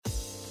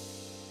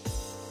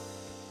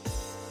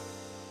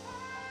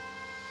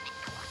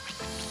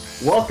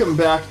Welcome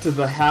back to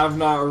the Have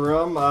Not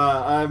Room.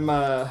 I'm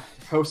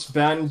host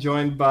Ben,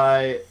 joined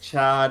by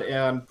Chad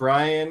and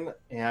Brian,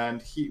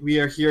 and we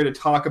are here to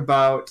talk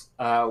about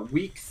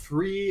Week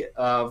 3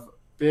 of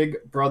Big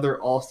Brother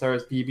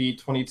All-Stars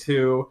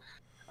BB22,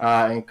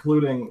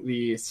 including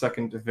the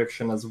second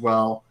eviction as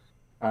well.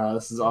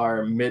 This is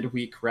our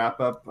midweek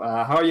wrap-up.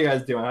 How are you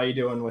guys doing? How are you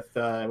doing with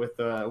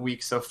the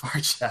week so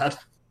far, Chad?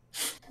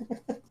 Oh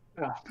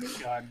my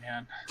god,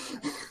 man.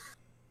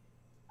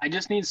 I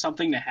just need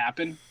something to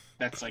happen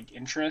that's like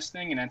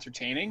interesting and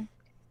entertaining.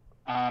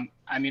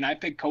 I mean, I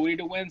picked Cody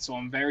to win, so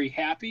I'm very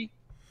happy.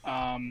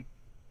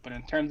 But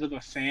in terms of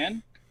a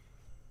fan,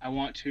 I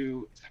want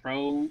to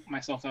throw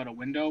myself out a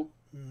window.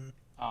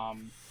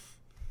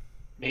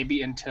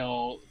 Maybe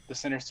until the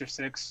Sinister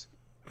Six,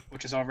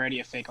 which is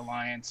already a fake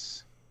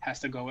alliance, has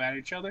to go at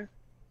each other.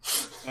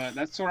 But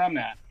that's where I'm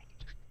at.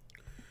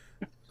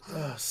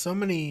 So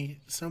many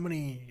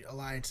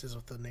alliances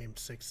with the name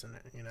Six in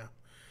it, you know.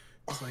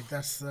 It's like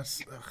that's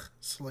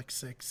Slick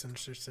Six,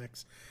 Sinister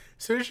Six.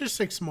 Sinister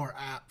Six more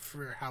apt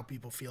for how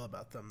people feel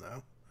about them,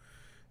 though.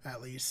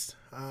 At least.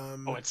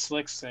 It's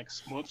Slick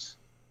Six. Whoops.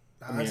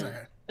 That's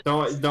okay.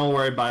 Don't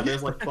worry about it.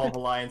 There's like 12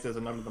 alliances,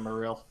 and none of them are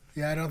real.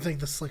 Yeah, I don't think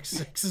the Slick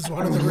Six is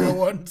one of the real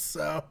ones,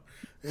 so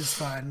it's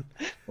fine.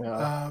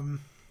 Yeah.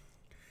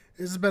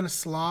 This has been a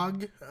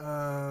slog.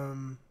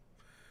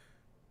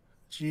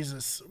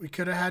 Jesus, we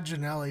could have had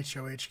Janelle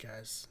HOH,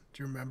 guys.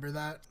 Do you remember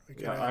that?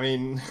 Yeah, I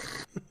mean,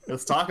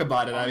 let's talk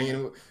about it. I mean,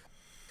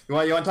 you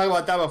want to talk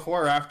about that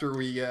before or after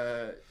we,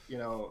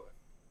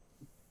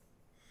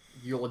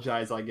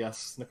 eulogize, I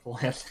guess, Nicole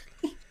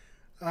Anthony?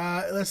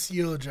 Let's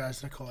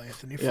eulogize Nicole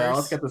Anthony first. Yeah,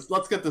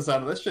 let's get this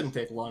out of this. Shouldn't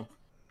take long.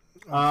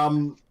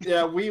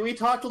 Yeah, we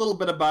talked a little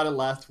bit about it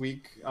last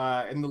week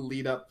in the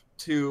lead up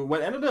to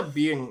what ended up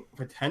being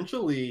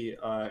potentially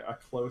a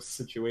close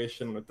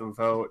situation with the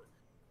vote.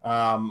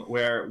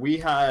 Where we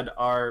had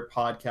our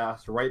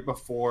podcast right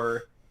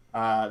before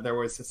there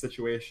was a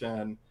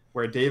situation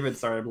where David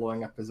started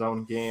blowing up his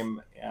own game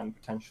and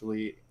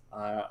potentially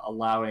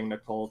allowing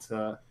Nicole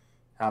to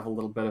have a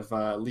little bit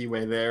of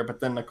leeway there. But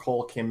then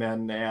Nicole came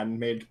in and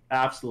made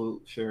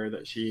absolute sure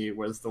that she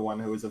was the one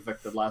who was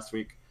evicted last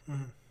week.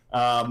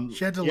 Mm-hmm.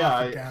 She had to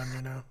lock it down,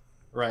 you know.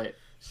 Right.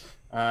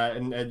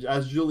 And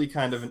as Julie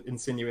kind of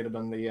insinuated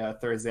on the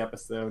Thursday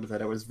episode,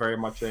 that it was very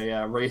much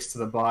a race to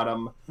the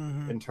bottom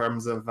in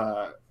terms of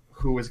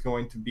who was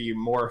going to be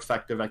more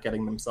effective at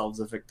getting themselves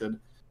evicted.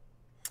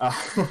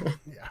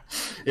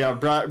 Yeah,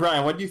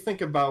 Brian, what do you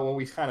think about what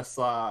we kind of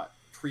saw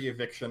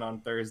pre-eviction on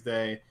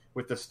Thursday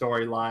with the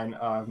storyline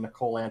of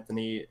Nicole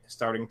Anthony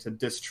starting to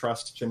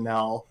distrust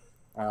Janelle,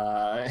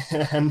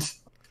 and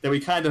that we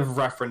kind of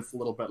referenced a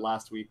little bit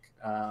last week,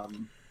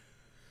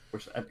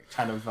 which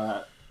kind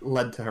of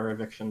led to her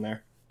eviction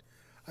there?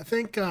 I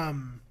think it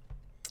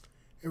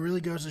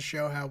really goes to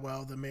show how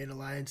well the main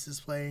alliance is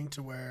playing,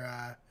 to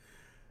where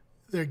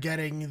they're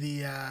getting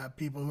the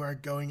people who are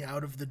going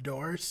out of the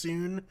door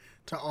soon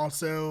to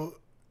also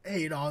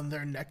hate on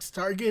their next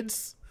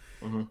targets.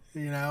 You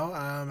know,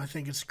 I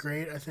think it's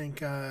great. I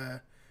think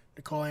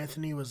Nicole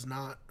Anthony was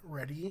not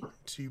ready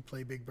to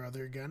play Big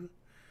Brother again.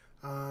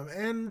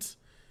 And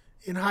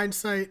in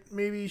hindsight,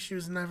 maybe she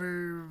was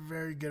never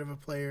very good of a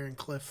player, and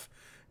Cliff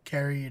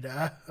carried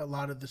a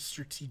lot of the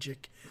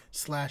strategic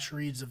 /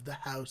 reads of the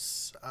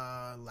house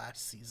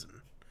last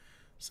season.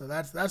 So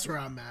that's where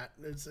I'm at.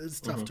 It's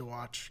tough to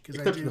watch.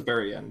 Except at the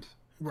very end.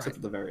 Right. Except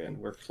at the very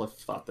end, where Cliff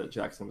thought that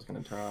Jackson was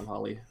going to turn on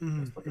Holly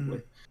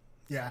inexplicably.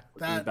 Yeah,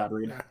 that bad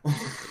read. Yeah.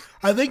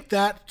 I think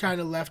that kind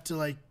of left to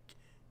like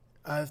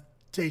a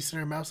taste in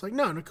her mouth. Like,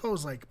 no,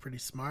 Nicole's like pretty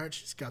smart.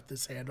 She's got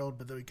this handled.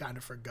 But then we kind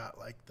of forgot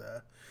like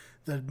the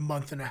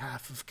month and a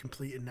half of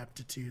complete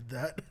ineptitude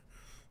that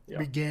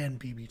began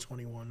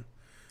BB21.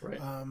 Right.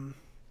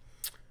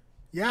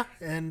 Yeah,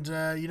 and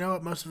you know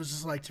what? Most of us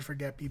just like to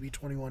forget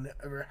BB21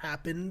 ever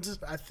happened,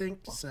 I think.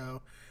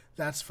 So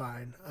that's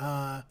fine.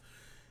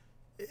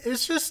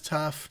 It's just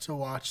tough to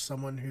watch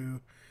someone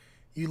who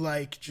you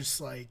like just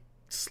like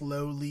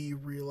slowly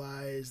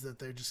realize that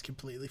they're just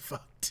completely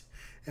fucked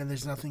and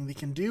there's nothing they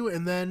can do.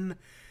 And then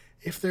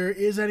if there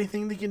is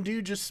anything they can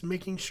do, just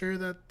making sure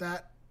that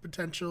that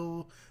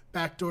potential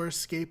backdoor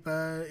escape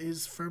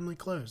is firmly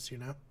closed, you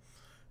know?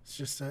 It's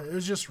just it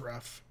was just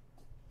rough.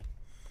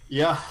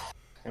 Yeah,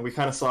 and we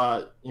kind of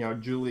saw,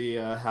 Julie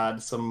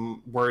had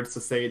some words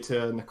to say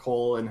to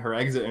Nicole in her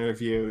exit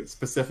interview,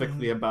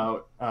 specifically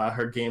about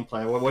her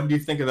gameplay. What do you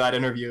think of that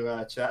interview,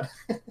 Chad?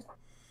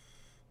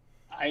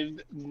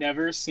 I've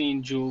never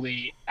seen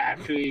Julie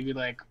actually be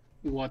like,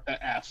 "What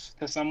the f"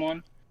 to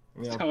someone.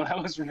 Yeah. So that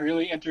was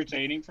really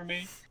entertaining for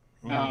me.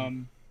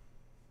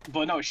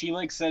 But no, she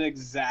like said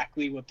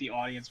exactly what the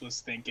audience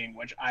was thinking,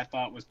 which I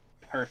thought was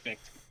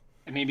perfect.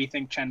 It made me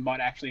think Chenbot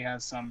actually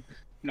has some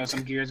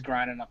gears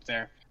grinding up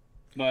there.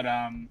 But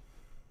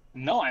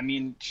no, I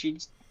mean,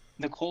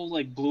 Nicole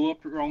like blew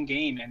up her own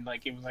game, and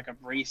like it was like a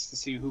race to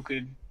see who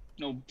could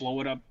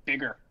blow it up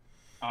bigger.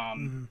 I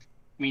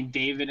mean,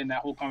 David and that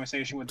whole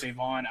conversation with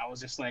Devon, I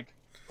was just like,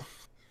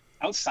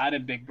 outside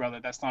of Big Brother,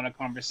 that's not a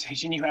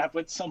conversation you have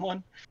with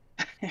someone.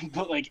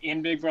 But like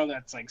in Big Brother,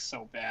 that's like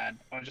so bad.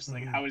 I was just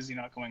like, how is he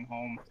not going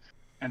home?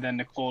 And then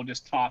Nicole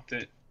just topped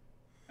it.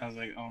 I was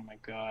like, oh my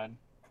god,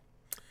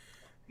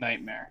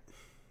 nightmare.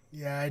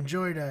 Yeah, I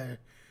enjoyed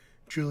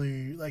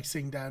Julie like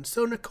sitting down.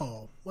 So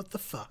Nicole, what the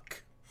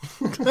fuck?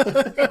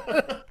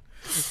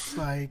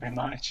 Like, Very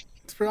much.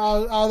 it's for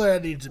all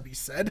that needs to be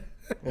said.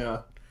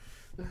 Yeah.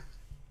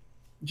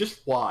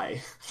 Just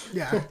why?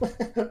 Yeah.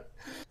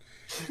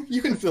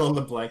 You can fill in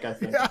the blank, I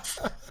think. Yeah.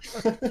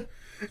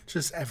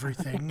 Just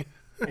everything.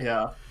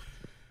 Yeah.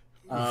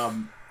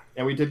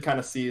 And we did kind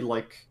of see,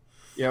 like,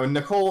 you know,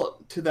 Nicole,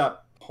 to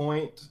that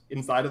point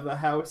inside of the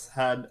house,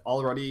 had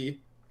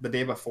already, the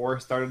day before,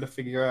 started to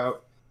figure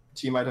out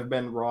she might have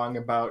been wrong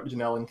about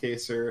Janelle and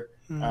Kaysar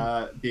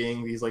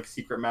being these, like,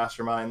 secret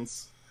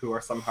masterminds who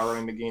are somehow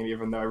running the game,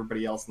 even though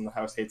everybody else in the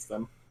house hates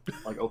them,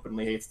 like,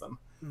 openly hates them.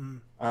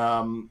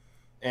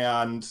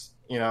 And,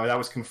 you know, that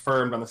was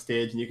confirmed on the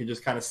stage, and you could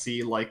just kind of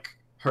see, like,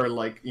 her,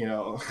 like, you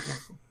know,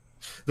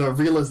 the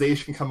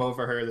realization come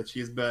over her that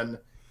she's been,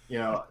 you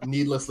know,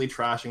 needlessly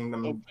trashing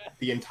them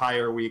the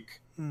entire week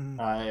in,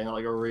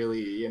 like, a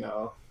really, you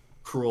know,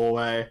 cruel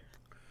way.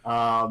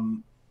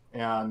 And,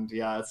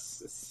 yeah,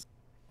 it's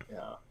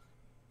yeah.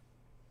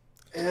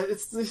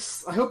 It's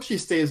this. I hope she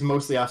stays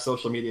mostly off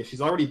social media. She's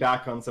already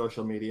back on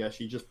social media.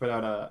 She just put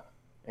out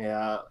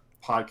a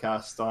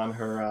podcast on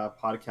her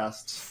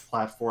podcast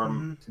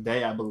platform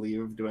today, I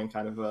believe, doing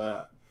kind of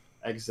a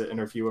exit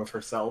interview of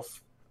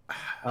herself.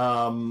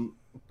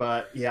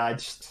 But yeah, I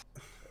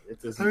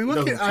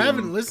mean, I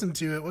haven't listened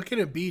to it. What can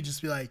it be?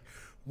 Just be like,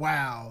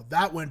 wow,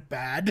 that went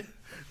bad.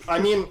 I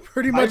mean,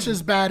 pretty much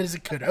as bad as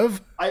it could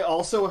have. I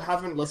also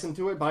haven't listened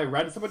to it, but I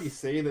read somebody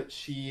say that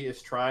she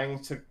is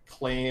trying to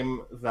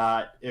claim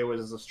that it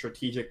was a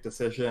strategic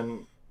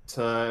decision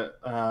to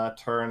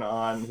turn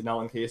on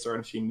Janelle and Kaysar,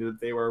 and she knew that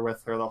they were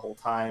with her the whole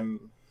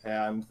time,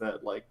 and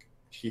that, like,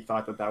 she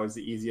thought that that was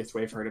the easiest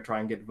way for her to try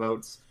and get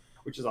votes,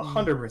 which is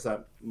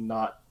 100%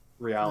 not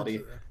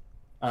reality.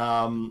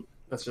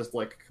 That's just,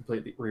 like,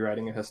 completely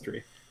rewriting a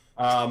history.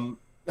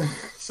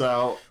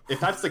 So if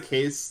that's the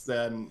case,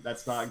 then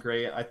that's not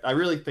great. I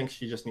really think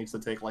she just needs to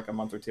take, like, a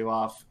month or two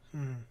off.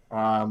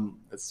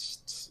 It's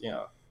just, you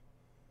know,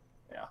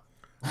 yeah.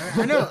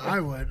 I know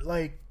I would.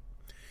 Like,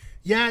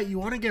 yeah, you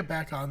want to get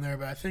back on there,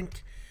 but I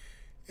think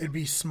it'd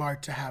be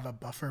smart to have a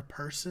buffer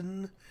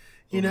person.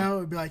 You know,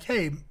 it'd be like,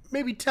 hey,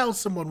 maybe tell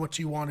someone what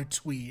you want to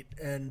tweet,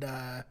 and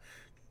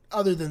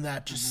other than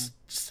that, just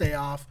stay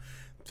off.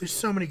 There's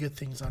so many good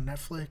things on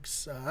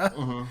Netflix,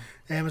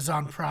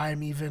 Amazon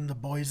Prime, even The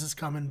Boys is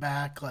coming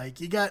back. Like,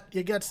 you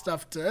got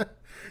stuff to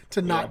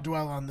not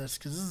dwell on this,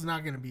 because this is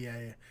not going to be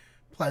a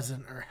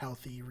pleasant or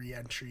healthy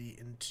re-entry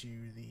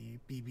into the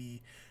BB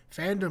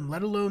fandom,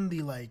 let alone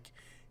the, like,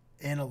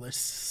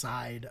 analyst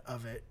side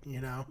of it.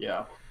 You know?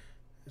 Yeah.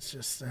 It's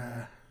just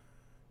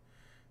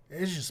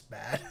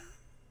bad.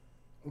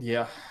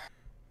 Yeah.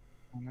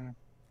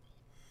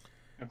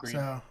 Agreed.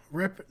 So,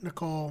 rip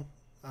Nicole.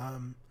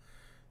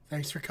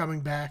 Thanks for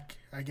coming back,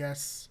 I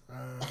guess.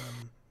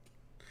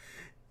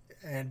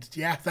 And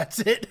yeah, that's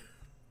it.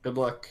 Good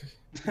luck.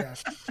 Yeah.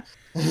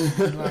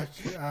 Good luck.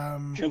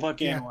 Good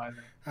luck analyzing.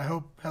 I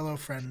hope Hello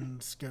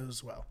Friends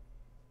goes well.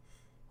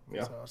 Yeah.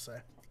 That's all I'll say.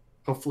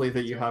 Hopefully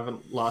that you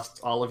haven't lost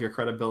all of your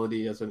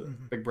credibility as a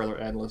Big Brother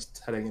analyst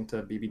heading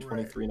into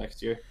BB23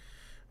 next year.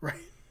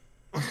 Right.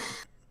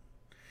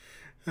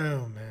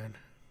 Oh man.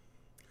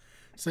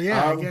 So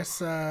yeah, I guess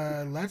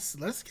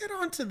let's get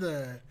on to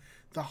the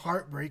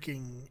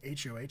heartbreaking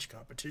HOH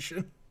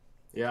competition.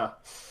 Yeah.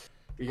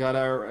 We got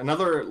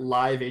another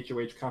live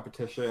HOH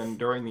competition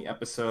during the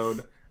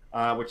episode,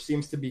 which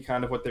seems to be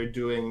kind of what they're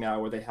doing now,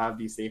 where they have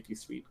these safety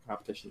suite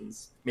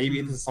competitions.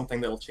 Maybe this is something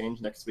that'll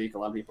change next week. A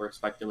lot of people are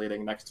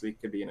speculating next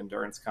week could be an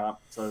endurance comp,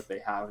 so that they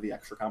have the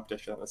extra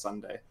competition on a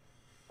Sunday.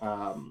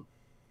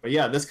 But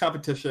yeah, this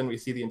competition, we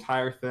see the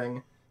entire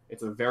thing.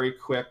 It's a very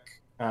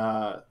quick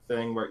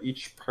thing where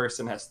each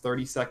person has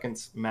 30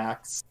 seconds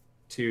max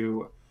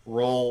to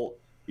roll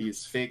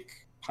these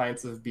fake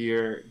pints of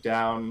beer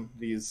down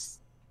these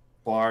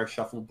bar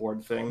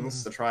shuffleboard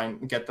things to try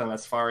and get them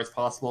as far as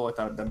possible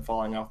without them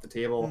falling off the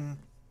table.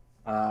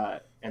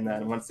 And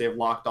then once they've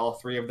locked all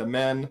three of them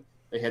in,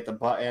 they hit the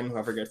button.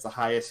 Whoever gets the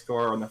highest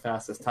score on the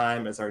fastest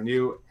time is our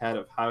new head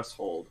of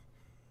household.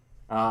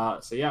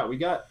 So yeah, we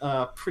got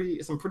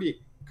some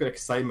pretty good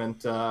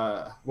excitement.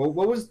 What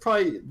was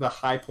probably the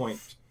high point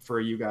for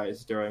you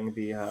guys during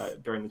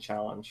the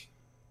challenge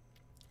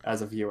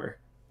as a viewer?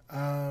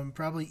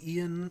 Probably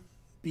Ian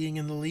being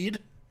in the lead.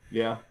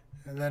 Yeah.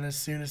 And then as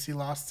soon as he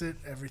lost it,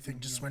 everything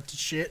just went to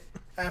shit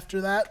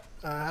after that.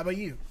 How about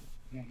you?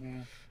 Yeah,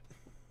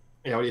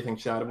 what do you think,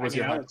 Chad? What was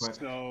your high point?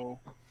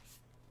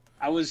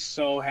 I was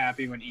so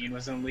happy when Ian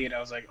was in the lead.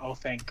 I was like, oh,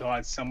 thank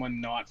God, someone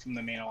not from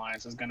the main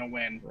alliance is going to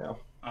win.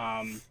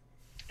 Yeah.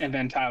 And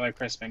then Tyler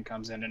Crispin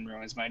comes in and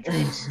ruins my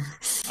dreams.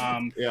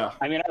 Yeah.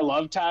 I mean, I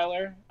love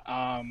Tyler,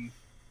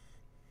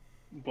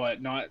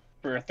 but not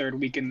for a third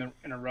week in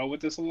a row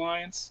with this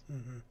alliance.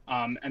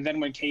 And then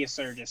when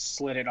Kaysar just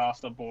slid it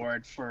off the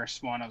board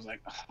first one, I was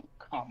like, oh,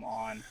 come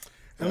on.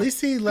 At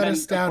least he let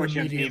us down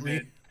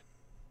immediately.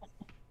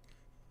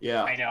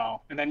 Yeah, I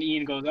know. And then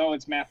Ian goes, "Oh,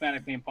 it's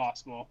mathematically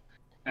impossible."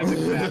 That's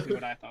exactly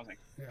what I thought. I was like,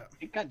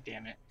 yeah. God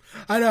damn it.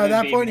 I know, at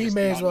that point he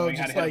may as well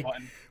just like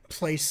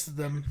place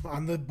them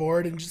on the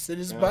board and just hit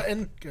his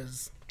button,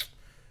 because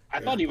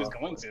I thought he was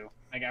going to.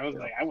 Like, I was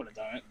like, I would have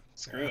done it.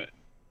 Screw it.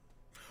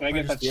 But I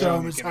guess just throw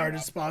them as hard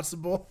as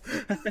possible.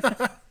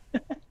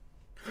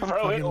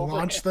 Throw it over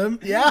launch them.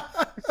 Yeah.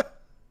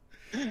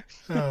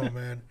 Oh,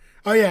 man.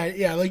 Oh,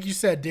 yeah, like you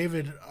said,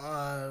 David,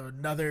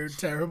 another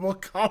terrible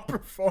comp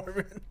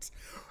performance.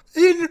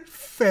 In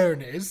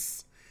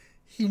fairness,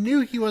 he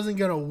knew he wasn't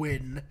going to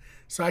win,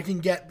 so I can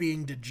get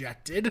being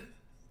dejected.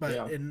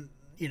 But,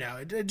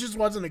 it just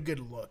wasn't a good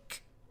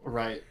look.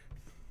 Right.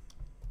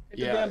 Hit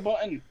the damn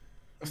button.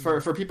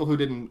 For people who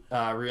didn't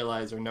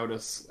realize or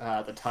notice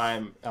at the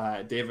time,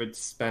 David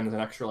spends an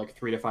extra like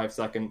 3 to 5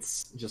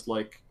 seconds just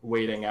like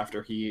waiting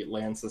after he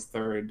lands his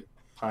third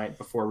pint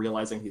before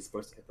realizing he's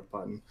supposed to hit the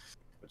button,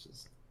 which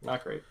is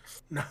not great.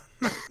 No,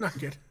 not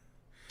good.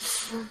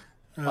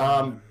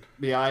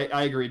 Yeah,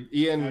 I agreed.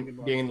 Ian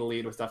being in the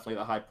lead was definitely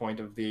the high point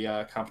of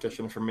the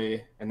competition for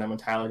me. And then when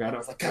Tyler got it, I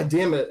was like, God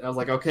damn it! I was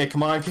like, okay,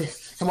 come on,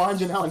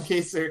 Janelle and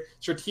Kaysar,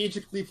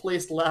 strategically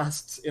placed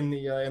last in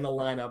the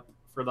lineup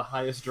for the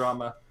highest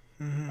drama.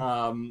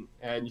 And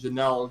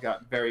Janelle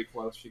got very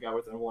close. She got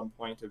within 1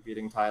 point of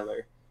beating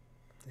Tyler.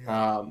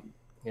 And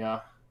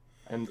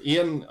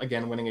Ian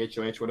again winning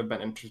HOH would have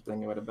been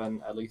interesting. It would have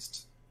been at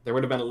least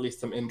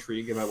some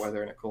intrigue about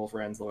whether Nicole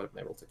Franzel would have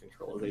been able to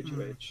control his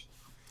HOH.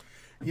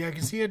 Yeah,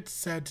 because he had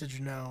said to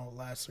Janelle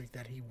last week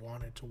that he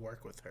wanted to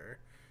work with her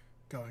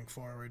going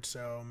forward,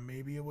 so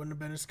maybe it wouldn't have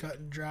been as cut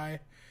and dry.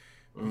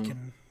 We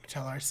can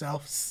tell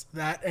ourselves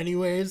that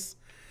anyways.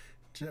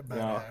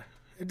 But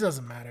it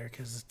doesn't matter,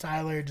 because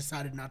Tyler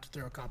decided not to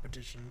throw a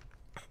competition.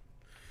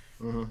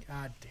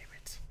 God damn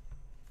it.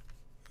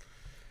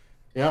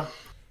 Yeah.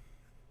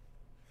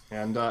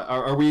 And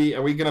are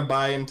we gonna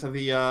buy into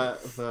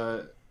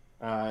the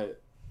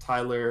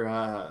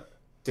Tyler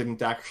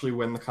didn't actually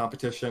win the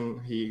competition?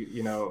 He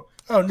he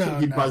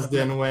buzzed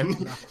in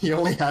when he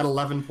only had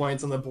 11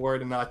 points on the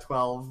board and not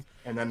 12,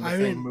 and then the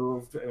thing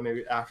moved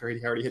after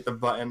he already hit the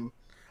button.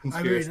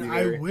 I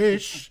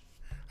wish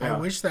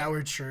that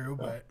were true,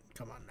 but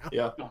come on now.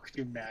 Yeah. Oh, could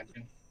you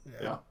imagine?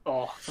 Yeah.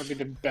 Oh, that'd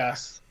be the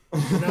best.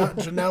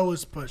 Janelle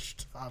was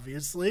pushed,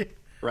 obviously.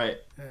 Right.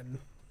 And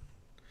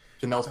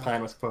Janelle's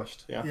plan was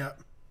pushed. Yeah. Yeah.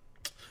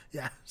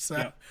 Yeah.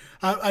 So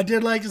I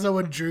did like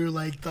someone drew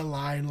like the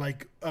line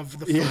like of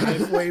the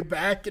 5 way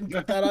back and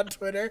put that on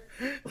Twitter.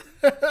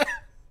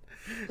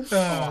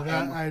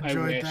 I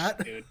enjoyed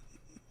that. Dude.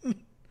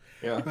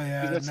 Yeah. But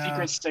yeah, the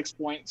secret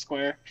 6-point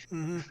square.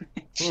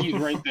 She's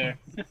right there.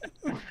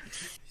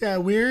 Yeah,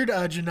 weird.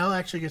 Janelle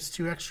actually gets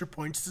 2 extra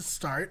points to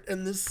start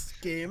in this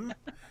game.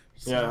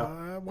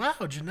 So, wow,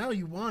 Janelle,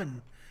 you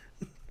won.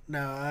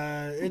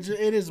 No, it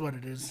is what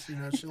it is.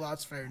 She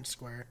lost fair and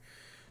square.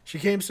 She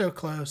came so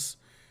close.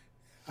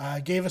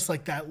 Gave us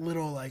like that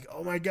little like,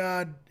 oh my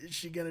God, is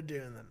she gonna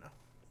do? And then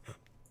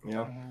no.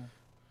 Yeah.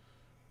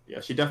 Yeah,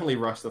 she definitely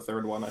rushed the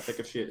third one. I think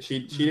if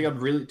she got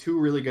 2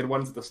 really good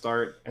ones at the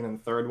start, and then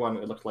the third one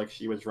it looked like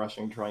she was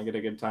rushing to try and get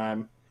a good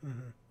time.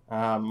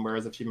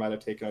 Whereas if she might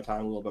have taken her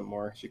time a little bit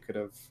more, she could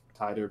have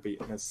tied or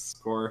beaten his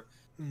score.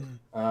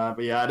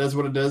 But yeah, it is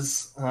what it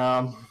is.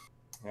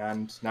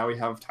 And now we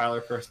have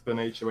Tyler Crispin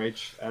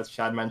HOH. As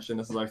Chad mentioned,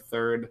 this is our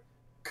 3rd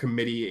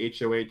committee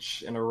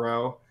HOH in a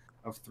row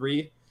of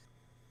 3.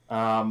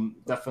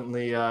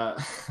 Definitely a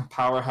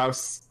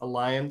powerhouse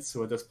alliance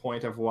who at this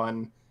point have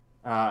won,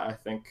 I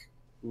think,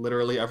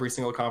 literally every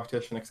single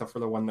competition except for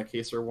the one that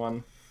Kaysar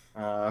won,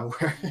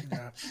 where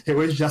it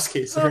was just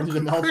Kaysar and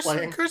Janelle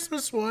playing.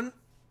 Christmas won.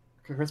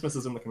 Christmas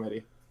is in the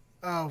committee.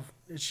 Oh,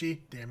 is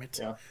she? Damn it.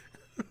 Yeah.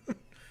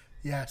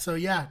 Yeah, so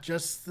yeah,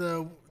 just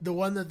the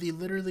one that they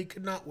literally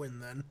could not win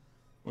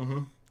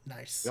then.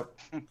 Nice.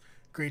 Yep.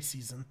 Great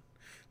season.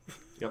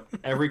 Yep.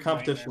 Every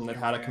competition that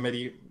had a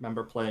committee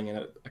member playing in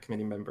it, a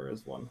committee member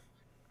has won.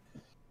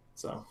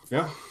 So,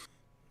 yeah.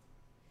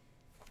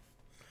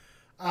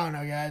 I don't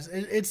know, guys.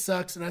 It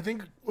sucks, and I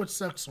think what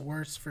sucks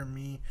worse for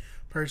me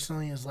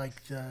personally is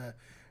like the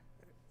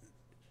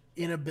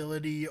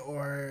inability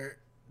or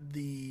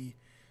the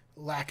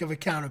lack of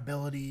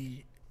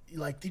accountability.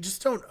 Like, they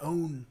just don't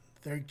own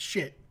their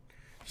shit.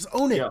 Just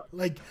own it. Yeah.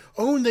 Like,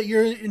 own that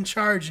you're in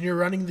charge and you're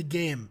running the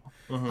game.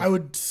 I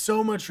would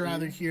so much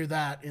rather hear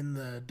that in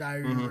the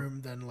diary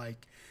room than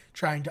like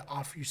trying to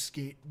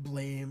obfuscate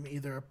blame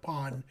either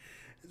upon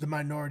the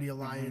Minority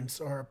Alliance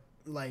or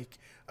like,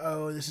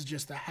 oh, this is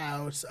just a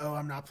house. Oh,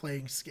 I'm not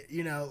playing.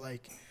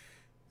 Like,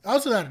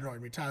 also that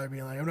annoyed me. Tyler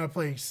being like, I'm not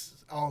playing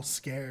all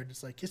scared.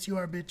 It's like, yes, you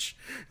are, bitch.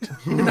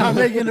 You're not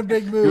making a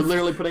big move. You're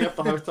literally putting up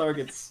the house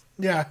targets.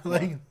 Yeah,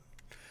 like,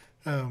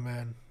 oh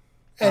man.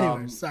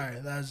 Anyway, sorry,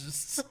 that was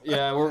just...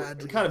 Yeah, we're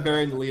kind of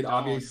bearing the lead.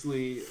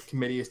 Obviously,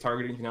 committee is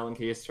targeting Janelle and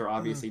Kaysar.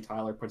 Obviously,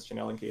 Tyler puts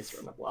Janelle and Kaysar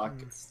on the block.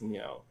 It's,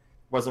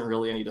 wasn't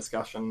really any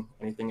discussion,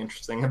 anything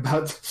interesting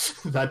about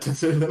that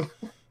decision.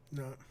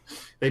 No.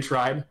 They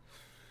tried.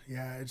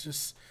 Yeah, it's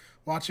just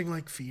watching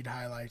like feed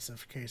highlights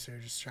of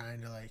Kaysar just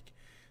trying to like,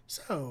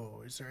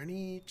 so is there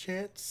any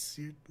chance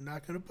you're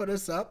not gonna put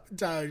us up? And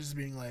Tyler just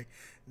being like,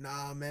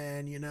 nah,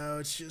 man, you know,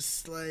 it's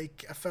just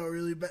like I felt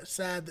really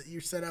sad that you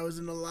said I was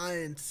in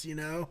alliance, you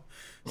know.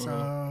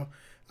 So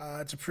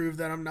to prove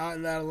that I'm not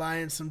in that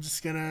alliance, I'm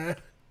just gonna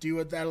do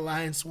what that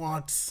alliance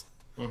wants.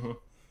 And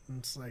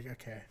it's like,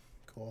 okay,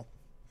 cool.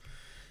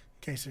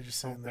 Kaysar just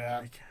sitting there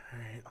like, all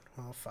right,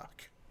 well,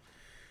 fuck.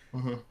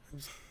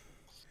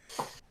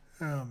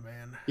 Oh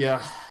man.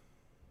 Yeah,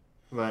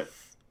 but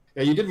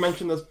yeah, you did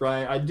mention this,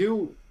 Brian. I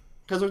do,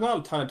 because there's not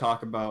a ton to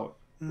talk about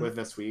with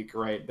this week,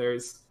 right?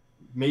 There's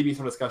maybe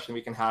some discussion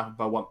we can have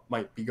about what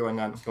might be going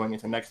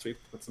into next week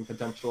with some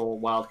potential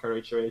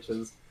wildcard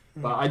HOHs.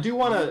 But I do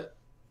want to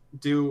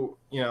do,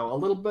 a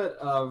little bit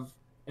of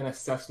an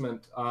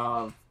assessment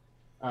of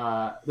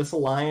this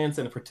alliance,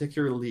 and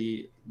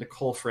particularly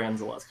Nicole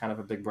Franzel as kind of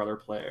a Big Brother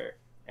player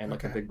and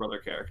like a Big Brother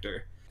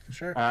character.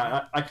 Sure.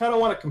 I kind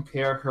of want to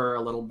compare her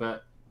a little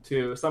bit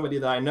to somebody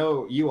that I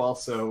know you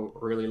also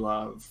really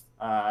love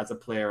as a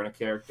player and a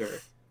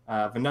character,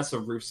 Vanessa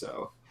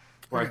Russo,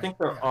 where I think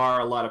there are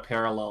a lot of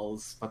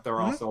parallels, but there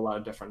are also a lot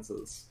of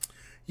differences.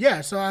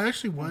 Yeah, so I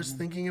actually was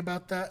thinking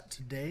about that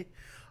today.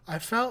 I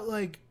felt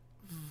like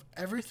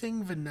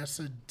everything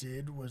Vanessa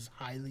did was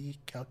highly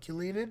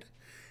calculated.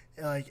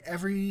 Like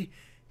every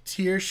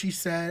tear she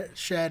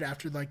shed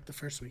after like the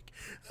first week,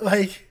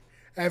 like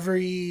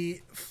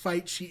every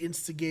fight she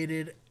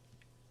instigated,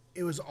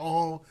 it was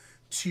all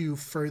to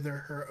further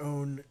her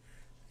own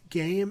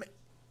game,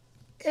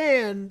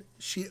 and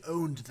she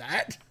owned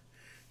that.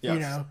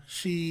 Yes.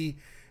 She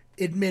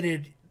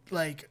admitted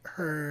like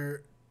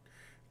her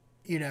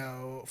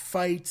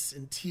fights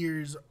and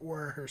tears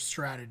were her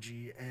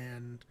strategy,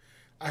 and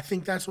I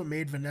think that's what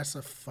made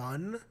Vanessa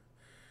fun.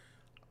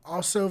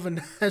 Also,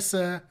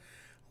 Vanessa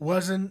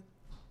wasn't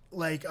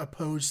like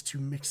opposed to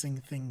mixing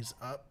things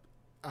up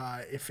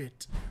if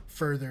it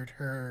furthered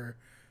her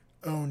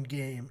own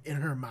game in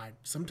her mind.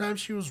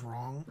 Sometimes she was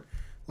wrong.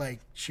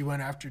 Like she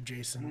went after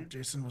Jason.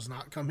 Jason was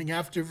not coming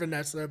after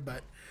Vanessa,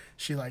 but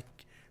she like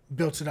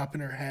built it up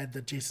in her head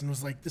that Jason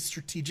was like the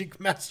strategic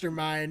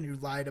mastermind who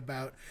lied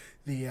about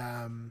the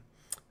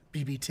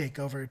BB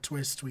takeover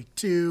twist week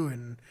 2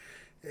 and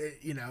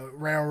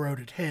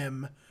railroaded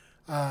him.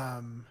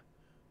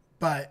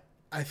 But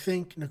I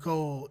think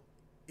Nicole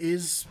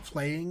is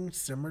playing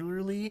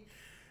similarly,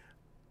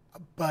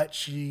 but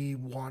she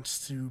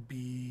wants to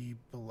be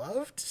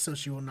beloved, so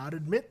she will not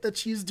admit that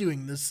she's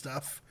doing this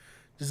stuff.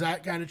 Does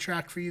that kind of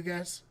track for you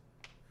guys?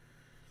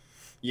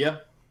 Yeah.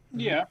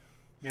 Yeah.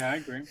 Yeah, I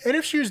agree. And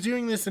if she was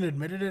doing this and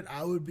admitted it,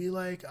 I would be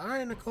like, all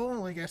right, Nicole,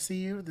 like, I see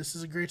you. This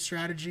is a great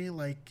strategy.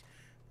 Like,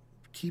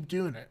 keep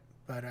doing it.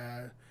 But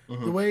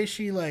the way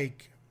she,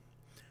 like,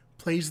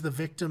 plays the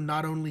victim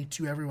not only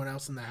to everyone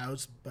else in the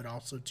house, but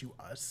also to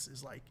us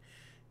is, like,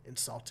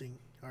 insulting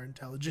our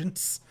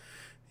intelligence.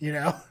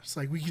 It's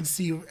like we can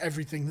see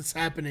everything that's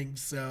happening,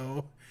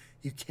 so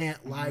you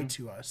can't lie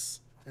to us,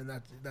 and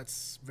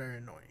that's very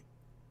annoying.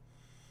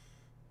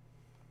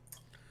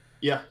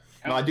 Yeah,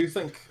 no, I do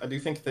think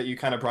that you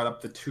kind of brought up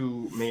the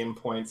two main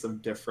points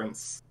of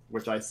difference,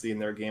 which I see in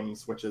their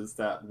games, which is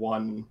that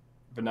one,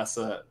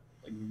 Vanessa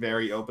like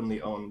very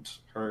openly owned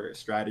her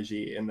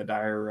strategy in the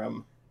diary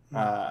room,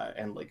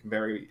 and like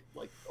very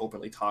like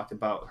openly talked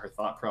about her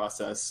thought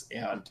process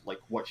and like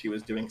what she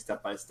was doing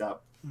step by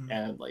step.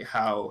 And like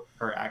how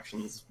her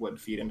actions would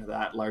feed into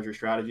that larger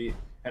strategy,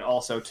 and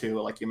also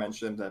too, like you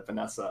mentioned, that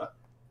Vanessa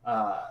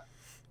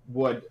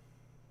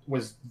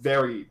was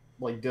very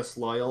like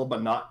disloyal,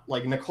 but not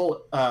like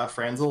Nicole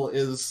Franzel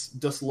is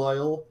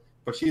disloyal,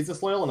 but she's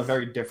disloyal in a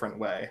very different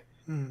way.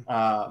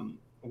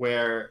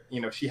 Where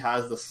she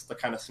has the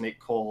kind of snake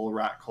coal,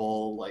 rat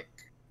coal, like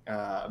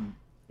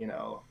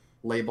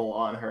label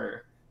on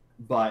her,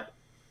 but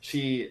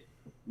she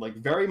like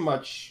very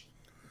much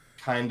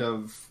kind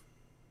of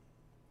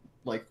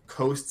like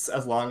coasts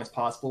as long as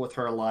possible with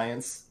her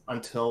alliance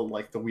until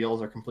like the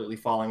wheels are completely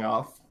falling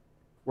off.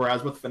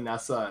 Whereas with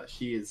Vanessa,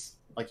 she's,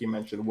 like you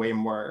mentioned, way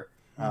more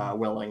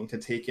willing to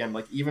take in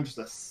like even just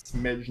a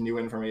smidge new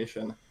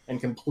information and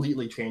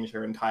completely change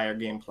her entire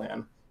game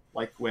plan.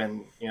 Like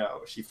when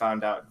she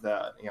found out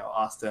that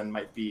Austin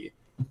might be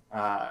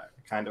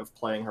kind of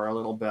playing her a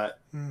little bit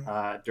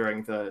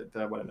during the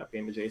what ended up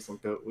being the Jason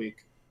boot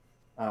week.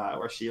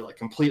 Where she like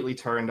completely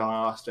turned on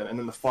Austin, and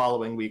then the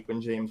following week when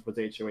James was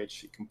HOH,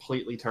 she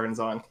completely turns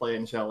on Clay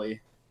and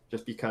Shelly,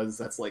 just because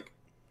that's like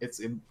it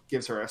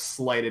gives her a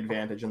slight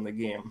advantage in the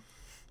game.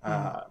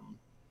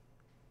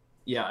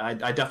 Yeah,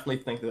 I definitely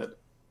think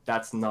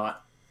that's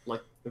not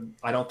like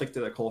I don't think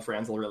that Nicole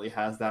Franzel really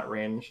has that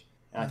range,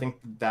 and I think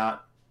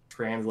that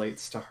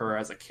translates to her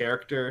as a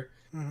character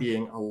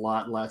being a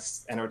lot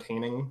less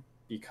entertaining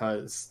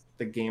because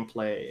the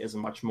gameplay is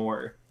much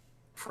more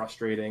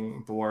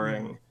frustrating,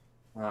 boring.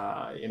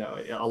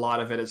 A lot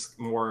of it is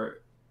more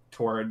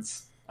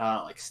towards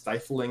like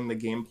stifling the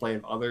gameplay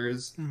of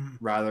others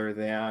rather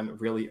than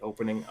really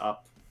opening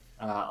up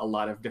a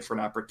lot of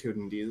different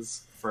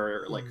opportunities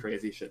for like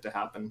crazy shit to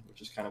happen,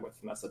 which is kind of what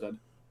Vanessa did.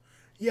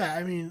 Yeah,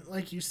 I mean,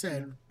 like you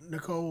said,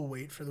 Nicole will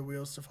wait for the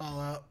wheels to fall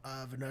out.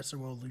 Vanessa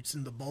will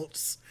loosen the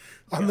bolts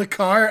on the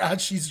car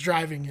as she's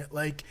driving it.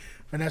 Like,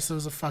 Vanessa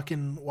was a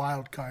fucking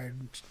wild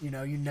card. You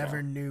know, you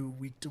never knew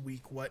week to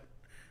week what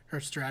her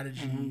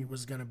strategy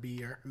was going to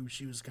be or who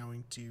she was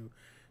going to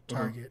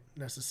target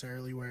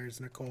necessarily,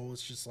 whereas Nicole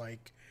was just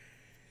like,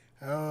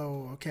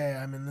 oh, okay,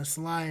 I'm in this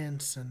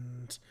alliance,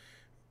 and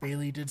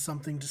Bailey did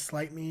something to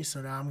slight me, so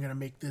now I'm going to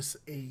make this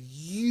a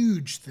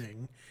huge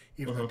thing.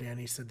 Even though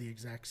Danny said the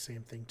exact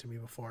same thing to me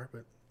before,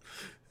 but,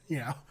 you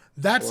know,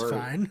 that's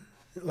fine.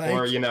 Like,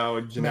 or, you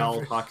know,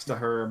 Janelle talks to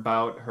her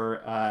about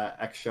her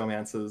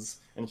ex-showmances,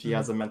 and she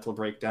has a mental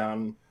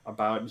breakdown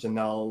about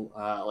Janelle,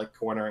 like,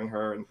 cornering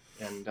her,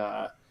 and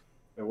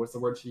what's the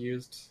word she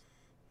used?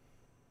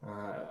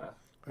 I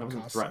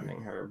wasn't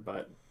threatening her,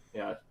 but,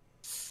 yeah.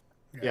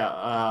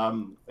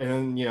 And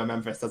then, you know,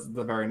 Memphis does it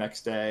the very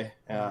next day,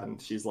 and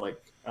she's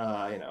like,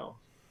 you know,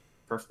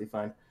 perfectly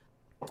fine.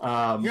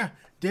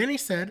 Danny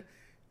said,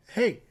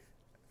 hey,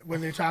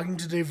 when they're talking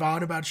to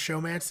Devon about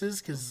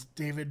showmances, because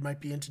David might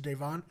be into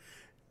Devon,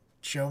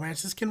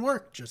 showmances can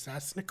work. Just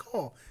ask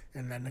Nicole.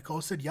 And then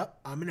Nicole said, yep,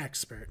 I'm an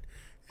expert.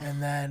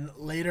 And then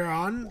later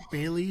on,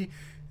 Bailey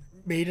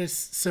made a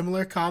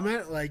similar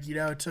comment, like, you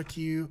know, it took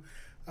you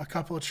a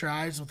couple of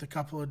tries with a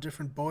couple of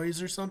different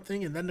boys or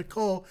something. And then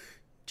Nicole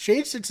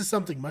changed it to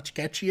something much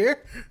catchier.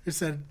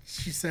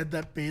 She said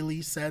that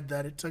Bailey said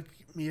that it took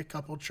me a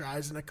couple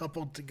tries and a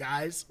couple to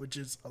guys, which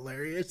is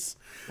hilarious.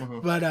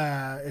 But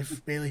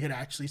if Bailey had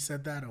actually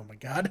said that, oh my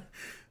god.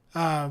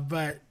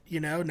 But you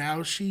know,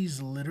 now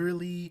she's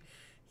literally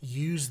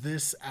used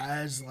this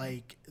as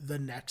like the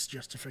next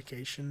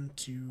justification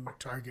to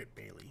target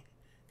Bailey.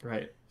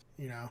 Right.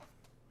 You know,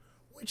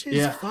 which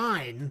is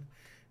fine.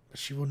 But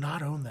she will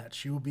not own that.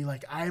 She will be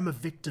like, I am a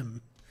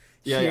victim.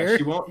 Yeah,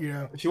 she won't. You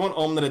know, she won't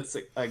own that it's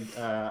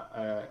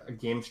a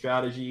game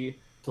strategy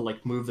to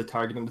like move the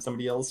target into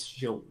somebody else.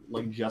 She'll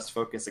like just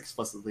focus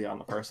explicitly on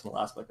the personal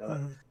aspect of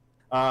it.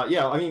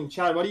 I mean,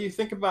 Chad, what do you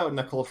think about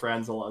Nicole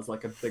Franzel as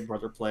like a Big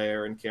Brother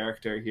player and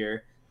character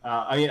here?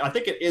 I mean, I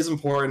think it is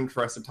important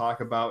for us to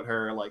talk about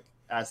her like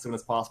as soon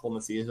as possible in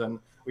the season.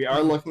 We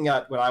are looking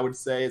at what I would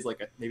say is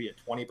like maybe a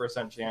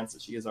 20% chance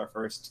that she is our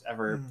first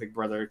ever Big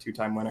Brother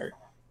 2-time winner.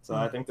 So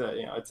I think that,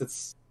 you know,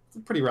 it's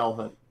pretty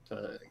relevant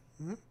to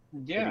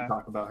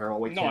talk about her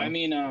all week. No, I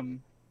mean,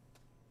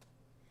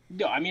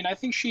 I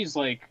think she's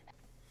doing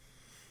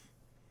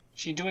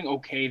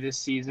okay this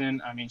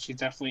season. I mean, she's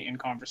definitely in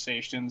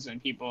conversations,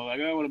 and people are like,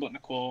 oh, what about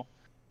Nicole?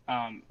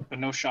 But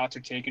no shots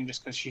are taken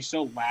just because she's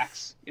so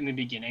lax in the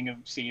beginning of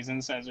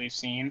seasons, as we've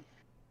seen.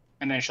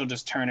 And then she'll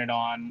just turn it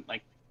on,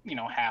 like, you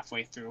know,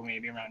 halfway through,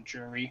 maybe around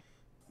jury.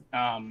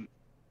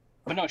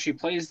 But no, she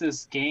plays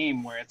this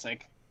game where it's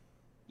like,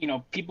 you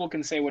know, people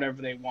can say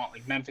whatever they want.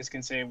 Like, Memphis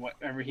can say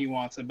whatever he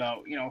wants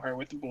about, you know, her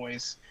with the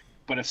boys.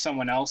 But if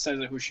someone else says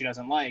it who she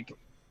doesn't like,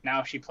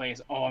 now she plays,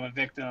 oh, I'm a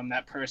victim.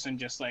 That person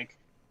just, like,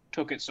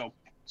 took it so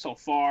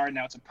far.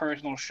 Now it's a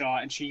personal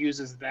shot. And she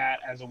uses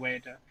that as a way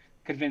to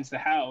convince the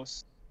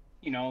house,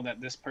 you know,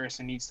 that this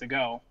person needs to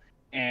go.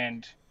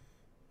 And,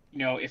 you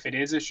know, if it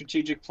is a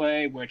strategic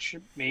play, which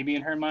maybe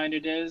in her mind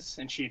it is,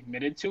 and she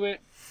admitted to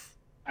it,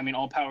 I mean,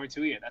 all power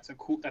to you. That's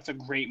a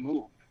great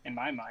move in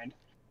my mind.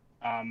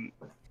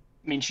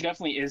 I mean, she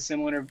definitely is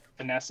similar to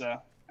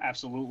Vanessa,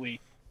 absolutely.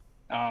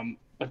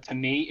 But to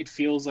me, it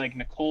feels like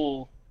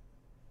Nicole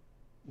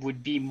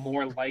would be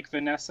more like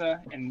Vanessa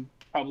and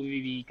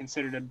probably be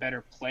considered a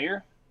better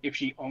player if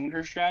she owned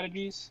her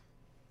strategies.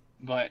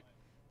 But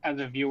as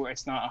a viewer,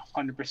 it's not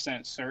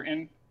 100%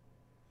 certain.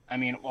 I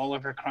mean, all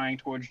of her crying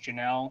towards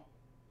Janelle,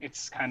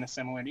 it's kind of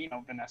similar to, you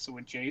know, Vanessa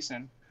with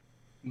Jason.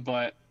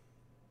 But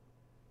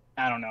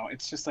I don't know.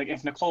 It's just like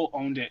if Nicole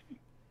owned it,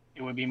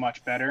 it would be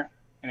much better.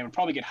 And it would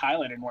probably get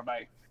highlighted more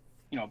by,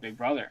 you know, Big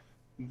Brother.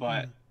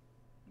 But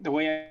the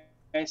way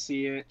I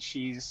see it,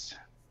 she's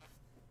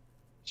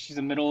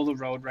the middle of the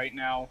road right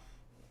now.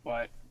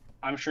 But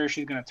I'm sure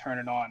she's going to turn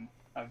it on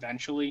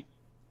eventually.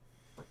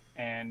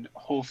 And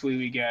hopefully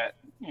we get,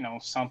 you know,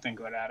 something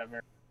good out of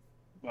her.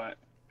 But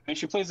I mean,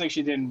 she plays like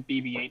she did in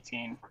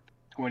BB18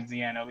 towards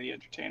the end. It'll be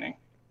entertaining.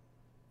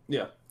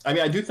 Yeah. I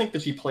mean, I do think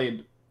that she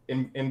played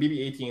in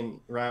BB18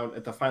 round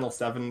at the final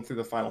 7 through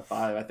the final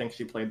 5. I think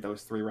she played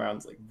those 3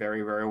 rounds like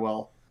very, very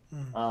well.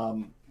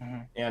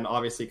 And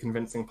obviously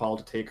convincing Paul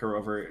to take her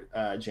over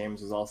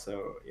James was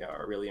also, you know,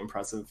 really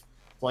impressive.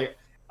 Like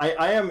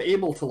I am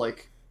able to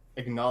like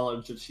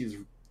acknowledge that she's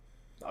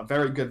a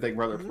very good Big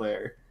Brother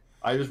player.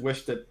 I just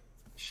wish that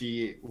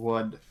she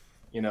would,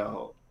 you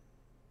know,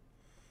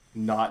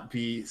 not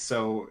be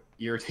so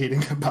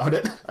irritating about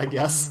it, I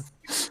guess.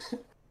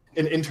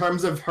 In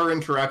terms of her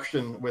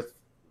interaction with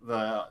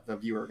the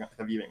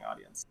viewing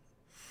audience.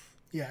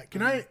 Yeah,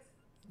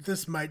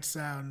 this might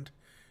sound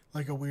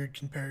like a weird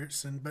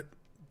comparison, but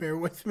bear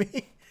with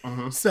me.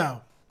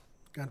 So,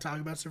 gonna talk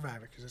about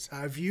Survivor because it's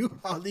how I view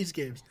all these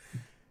games.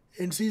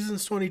 In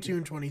seasons 22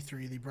 and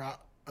 23, they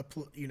brought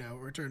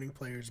returning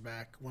players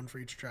back, one for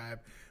each tribe.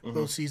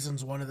 Both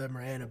seasons, one of them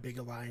ran a big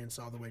alliance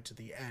all the way to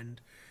the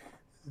end.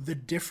 The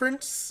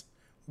difference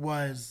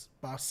was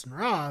Boston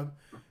Rob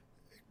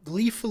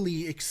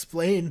gleefully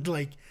explained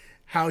like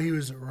how he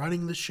was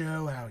running the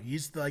show, how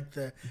he's like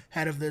the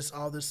head of this,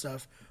 all this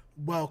stuff.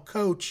 Well,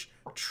 Coach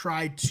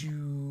tried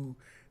to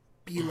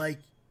be like,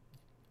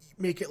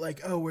 make it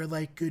like, oh, we're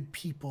like good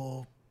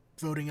people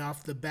voting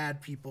off the bad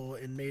people,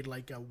 and made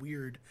like a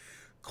weird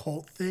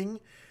cult thing.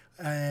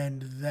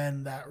 And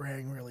then that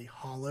rang really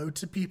hollow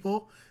to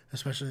people,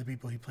 especially the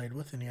people he played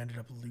with, and he ended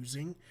up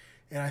losing.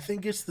 And I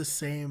think it's the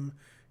same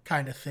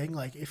kind of thing.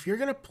 Like, if you're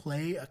going to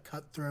play a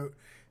cutthroat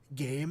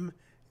game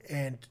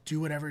and do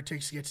whatever it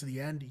takes to get to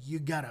the end, you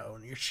got to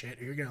own your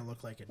shit, or you're going to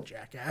look like a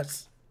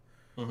jackass.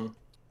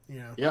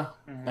 Yeah.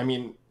 I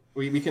mean,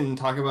 we can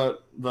talk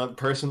about the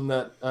person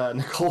that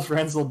Nicole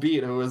Frenzel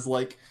beat, who was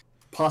like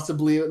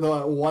possibly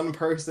the one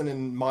person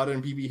in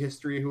modern BB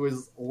history who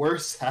is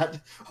worse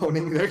at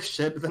owning their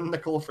shit than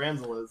Nicole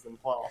Frenzel is in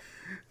Paul.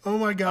 Oh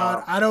my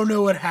god, I don't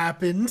know what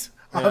happened.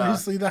 Yeah.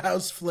 Obviously the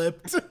house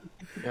flipped.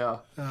 Yeah.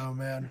 Oh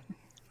man.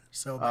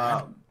 So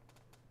bad.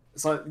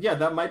 So yeah,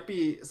 that might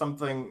be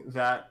something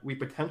that we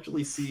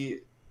potentially see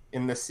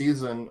in this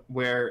season,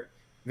 where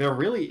there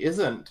really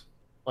isn't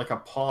like a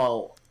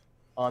Paul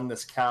on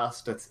this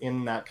cast that's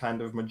in that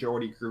kind of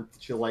majority group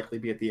that she'll likely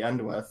be at the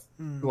end with,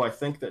 who I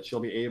think that she'll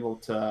be able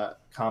to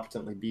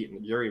competently beat in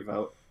the jury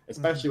vote,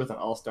 especially with an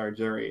all-star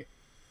jury.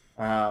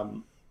 What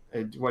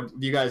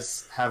do you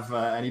guys have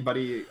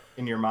anybody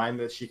in your mind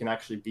that she can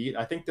actually beat?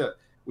 I think that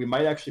we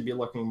might actually be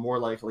looking more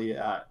likely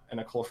at a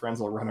Nicole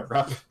Frenzel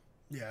runner-up.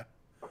 Yeah.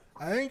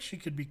 I think she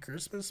could be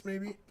Christmas,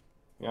 maybe.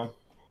 Yeah.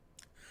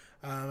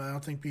 I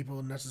don't think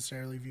people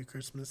necessarily view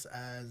Christmas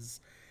as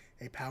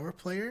a power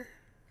player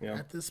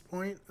at this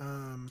point.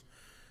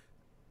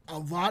 A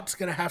lot's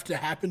going to have to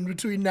happen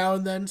between now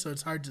and then, so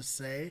it's hard to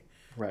say.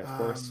 Right, of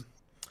course.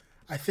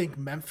 I think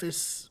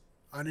Memphis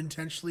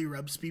unintentionally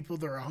rubs people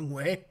the wrong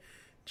way,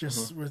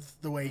 just with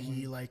the way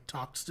he like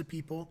talks to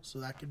people.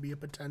 So that could be a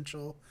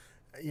potential,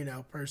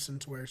 person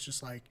to where it's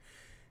just like,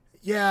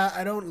 yeah,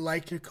 I don't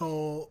like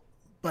Nicole,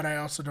 but I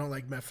also don't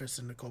like Memphis,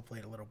 and Nicole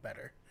played a little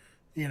better,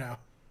 Yeah.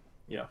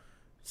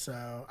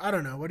 So I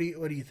don't know. What do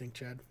you think,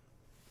 Chad?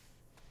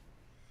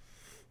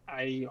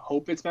 I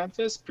hope it's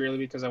Memphis, purely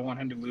because I want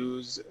him to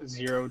lose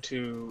 0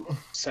 to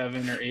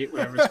 7 or 8,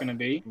 whatever it's going to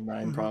be.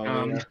 9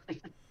 probably.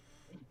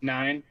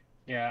 9,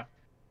 yeah.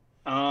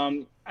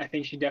 I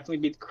think she definitely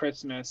beats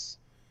Christmas.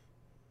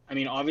 I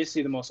mean,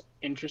 obviously the most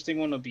interesting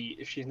one will be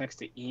if she's next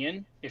to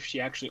Ian, if she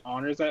actually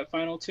honors that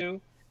final 2.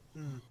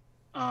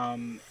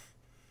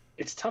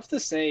 It's tough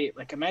to say.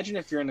 Like, imagine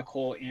if you're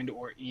Nicole and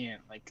or Ian.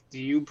 Like,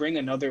 do you bring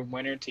another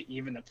winner to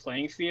even the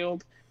playing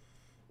field,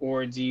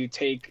 or do you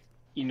take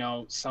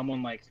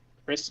someone like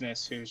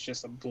Christmas, who's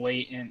just a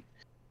blatant,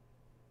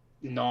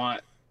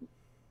 not,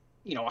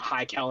 a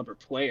high caliber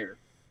player,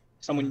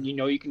 someone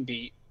you can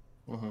beat,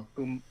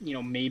 who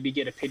maybe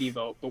get a pity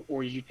vote,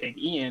 or you take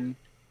Ian,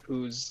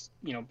 who's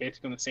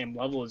basically on the same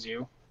level as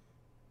you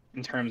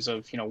in terms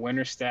of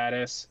winner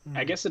status.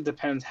 I guess it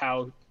depends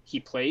how he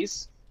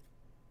plays,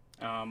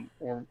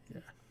 or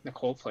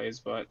Nicole plays,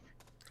 but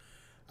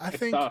I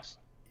think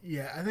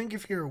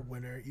if you're a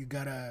winner, you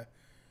gotta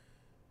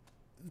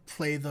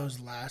play those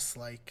last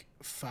like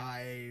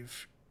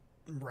 5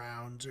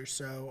 rounds or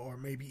so, or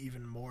maybe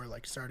even more,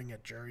 like starting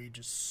at jury,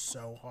 just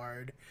so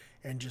hard,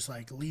 and just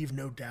like leave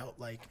no doubt,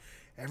 like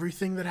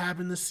everything that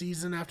happened this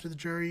season after the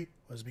jury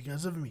was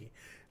because of me.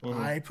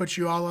 I put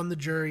you all on the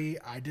jury.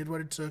 I did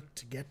what it took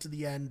to get to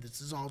the end. This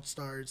is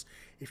all-stars.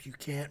 If you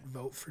can't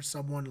vote for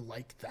someone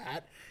like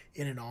that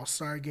in an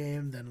all-star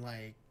game, then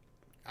like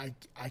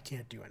I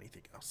can't do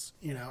anything else.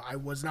 I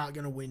was not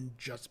going to win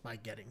just by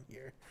getting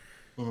here.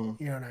 You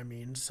know what I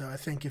mean? So I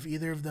think if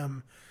either of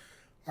them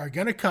are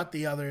going to cut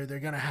the other, they're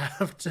going to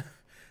have to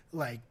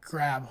like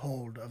grab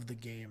hold of the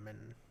game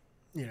and,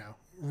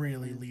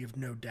 really leave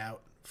no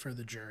doubt for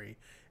the jury.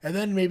 And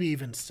then maybe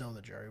even still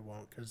the jury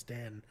won't, because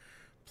Dan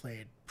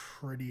played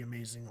pretty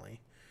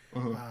amazingly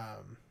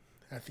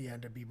at the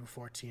end of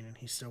BB14, and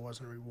he still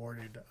wasn't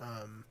rewarded.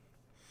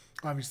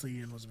 Obviously,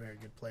 Ian was a very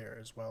good player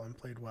as well and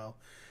played well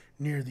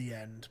near the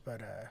end.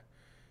 But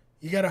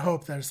you got to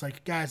hope that it's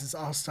like, guys, it's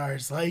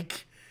all-stars,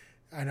 like...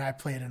 And I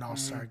played an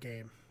all-star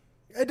game.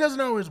 It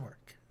doesn't always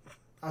work.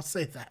 I'll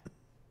say that.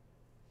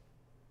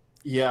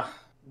 Yeah.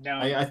 No.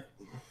 I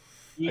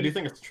do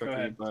think it's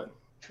tricky, but...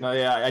 No,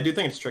 yeah, I do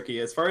think it's tricky.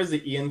 As far as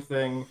the Ian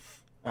thing,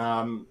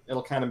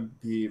 it'll kind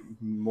of be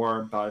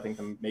more about, I think,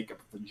 the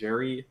makeup of the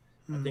jury.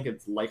 I think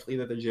it's likely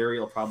that the jury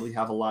will probably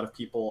have a lot of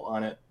people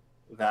on it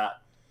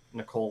that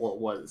Nicole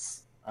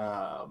was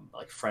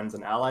like friends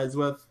and allies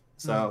with.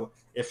 So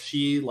if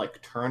she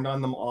like turned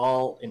on them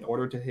all in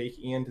order to take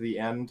Ian to the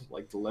end,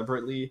 like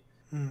deliberately,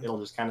 it'll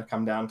just kind of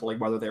come down to like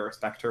whether they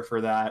respect her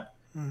for that,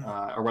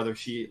 or whether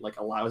she like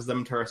allows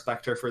them to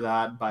respect her for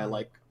that by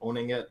like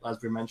owning it, as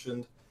we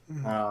mentioned,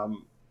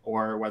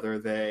 or whether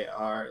they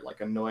are like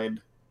annoyed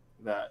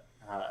that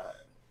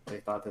they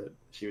thought that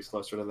she was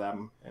closer to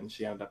them, and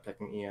she ended up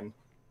picking Ian,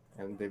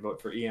 and they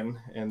vote for Ian,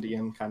 and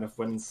Ian kind of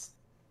wins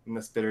in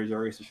this bitter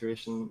jury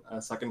situation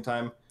a second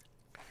time.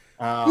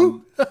 But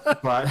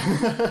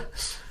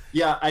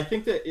yeah, I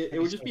think that it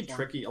would just be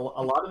tricky. A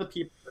lot of the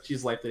people that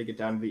she's likely to get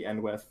down to the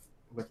end with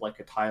like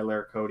a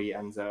Tyler, Cody,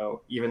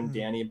 Enzo, even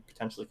Danny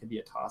potentially could be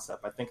a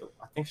toss-up. I think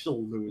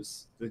she'll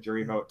lose the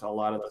jury vote to a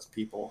lot of those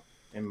people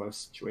in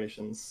most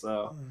situations.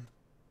 So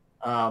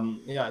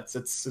yeah,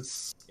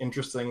 it's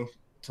interesting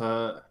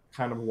to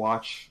kind of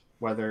watch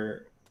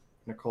whether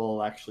Nicole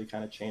will actually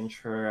kind of change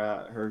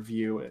her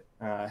view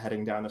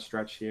heading down the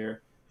stretch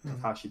here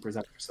of how she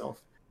presents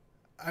herself.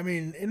 I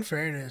mean, in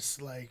fairness,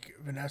 like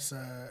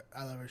Vanessa,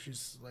 I love her.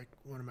 She's like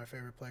one of my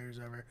favorite players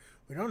ever.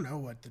 We don't know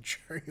what the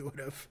jury would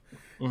have,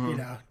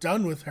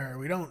 done with her.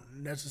 We don't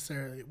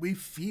necessarily. We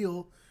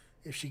feel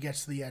if she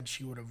gets to the end,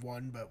 she would have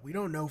won, but we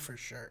don't know for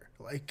sure.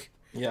 Like,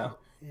 yeah.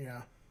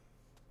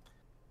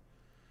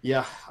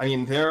 I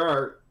mean,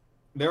 there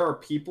are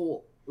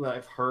people that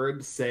I've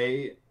heard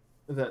say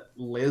that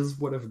Liz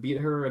would have beat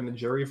her in the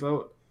jury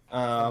vote.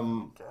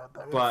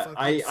 But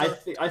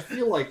I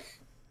feel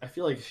like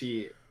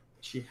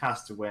she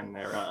has to win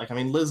there. Like, I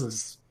mean,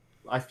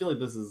 I feel like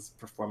Liz's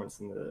performance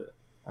in the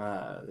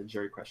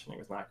jury questioning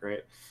was not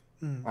great.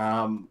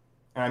 And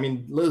I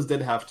mean, Liz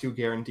did have 2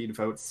 guaranteed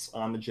votes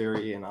on the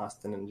jury in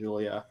Austin and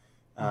Julia.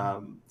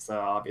 So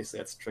obviously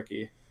that's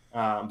tricky.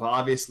 But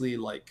obviously,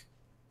 like,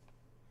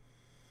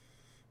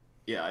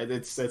 yeah,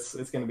 it's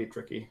going to be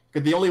tricky.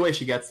 Because the only way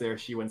she gets there,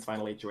 she wins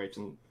final HOH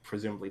and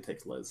presumably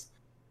takes Liz.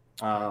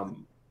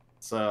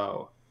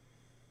 So,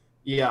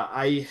 yeah,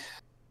 I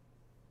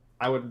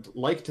would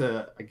like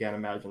to, again,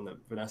 imagine that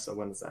Vanessa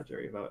wins that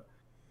jury vote.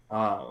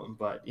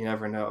 But you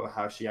never know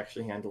how she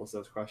actually handles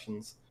those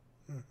questions.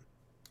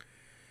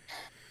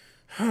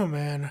 Oh,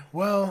 man.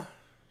 Well,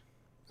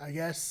 I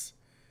guess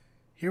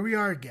here we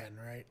are again,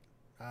 right?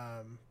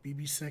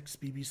 BB6,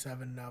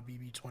 BB7, now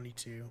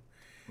BB22.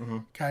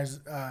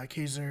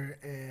 Kaysar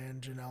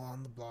and Janelle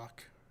on the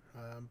block.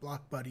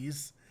 Block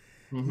buddies.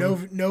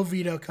 No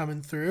veto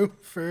coming through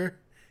for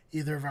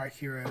either of our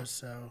heroes.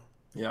 So,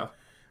 yeah.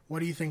 What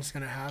do you think's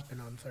going to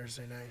happen on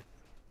Thursday night?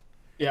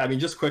 Yeah, I mean,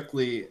 just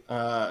quickly,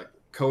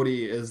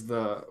 Cody is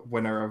the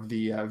winner of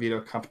the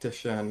veto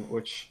competition,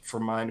 which,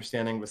 from my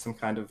understanding, was some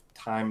kind of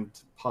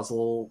timed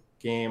puzzle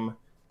game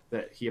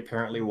that he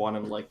apparently won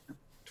in like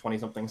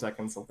 20-something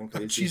seconds, something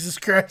crazy. Jesus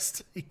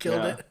Christ, he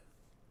killed it.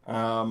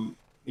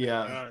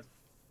 Yeah.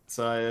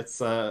 So it's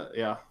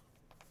yeah.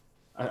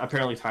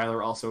 Apparently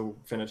Tyler also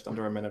finished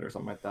under a minute or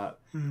something like that.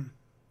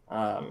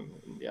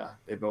 Yeah,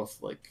 they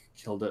both like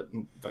killed it,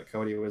 but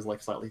Cody was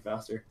like slightly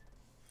faster.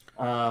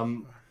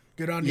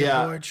 Good on you,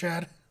 boy,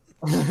 Chad.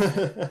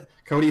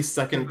 Cody's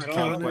second. I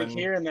don't like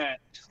hearing that.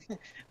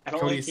 I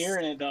don't like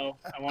hearing it though.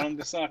 I want him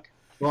to suck.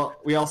 Well,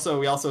 we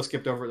also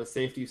skipped over the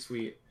safety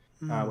suite,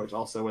 which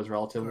also was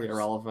relatively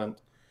irrelevant,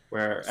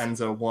 where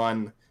Enzo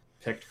 1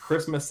 picked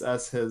Christmas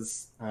as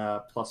his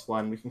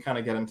 +1. We can kind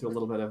of get into a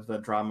little bit of the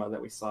drama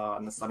that we saw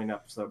in the Sunning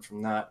episode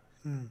from that.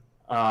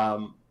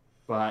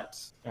 But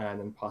and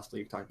then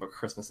possibly talk about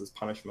Christmas's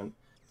punishment.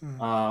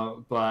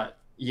 But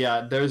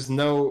yeah,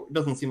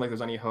 doesn't seem like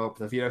there's any hope.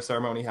 The veto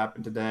ceremony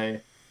happened today.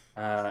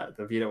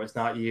 The veto is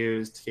not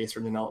used. Kaysar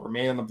and Janelle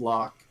remain on the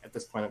block. At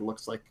this point, it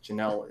looks like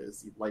Janelle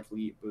is the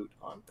likely boot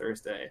on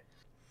Thursday.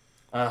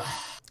 What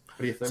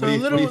do you think? So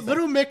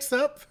little mix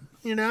up,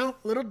 a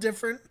little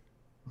different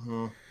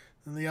than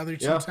the other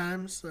 2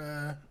 times.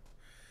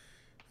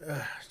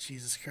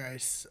 Jesus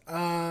Christ.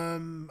 I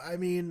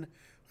mean,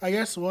 I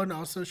guess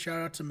also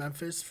shout out to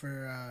Memphis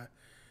for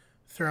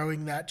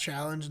throwing that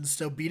challenge and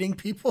still beating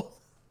people.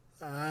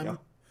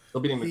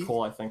 Still beating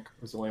Nicole, I think,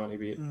 was the only one he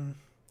beat.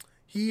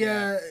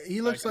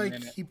 He looks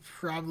like he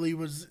probably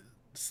was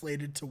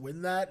slated to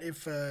win that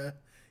if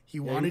he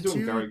wanted he's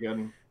doing to. Very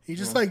good. He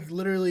just like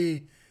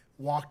literally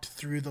walked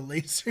through the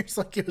lasers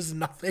like it was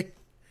nothing.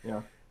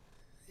 Yeah.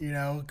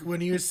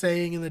 When he was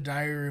saying in the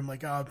diary room,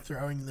 like, "Oh, I'm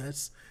throwing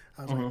this,"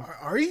 I was like,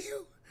 "Are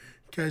you?"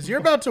 Because you're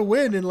about to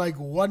win in like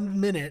 1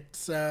 minute.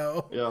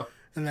 So yeah.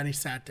 And then he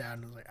sat down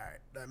and was like, "All right,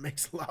 that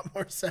makes a lot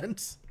more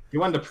sense." He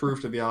wanted to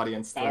prove to the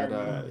audience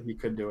that he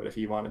could do it if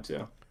he wanted to,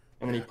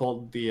 and then he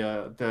pulled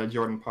the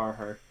Jordan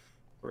Parhar,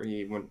 where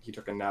he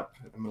took a nap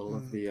in the middle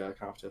of the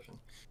competition.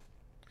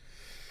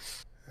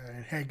 All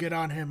right. Hey, good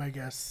on him, I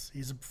guess.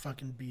 He's a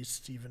fucking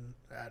beast, even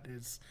at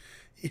his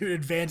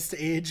advanced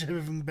age,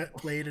 having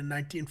played in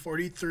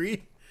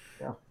 1943.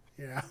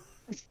 Yeah.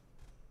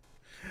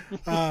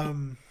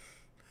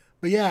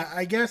 But yeah,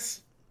 I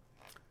guess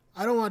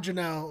I don't want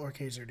Janelle or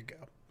Kaysar to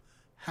go.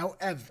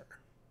 However,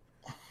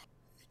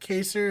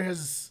 Kaysar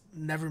has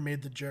never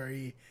made the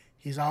jury.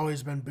 He's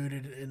always been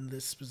booted in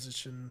this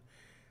position.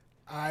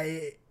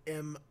 I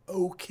am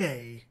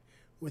okay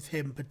with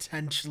him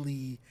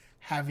potentially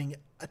having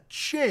a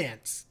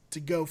chance to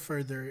go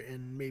further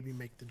and maybe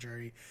make the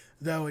jury,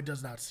 though it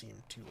does not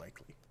seem too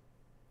likely.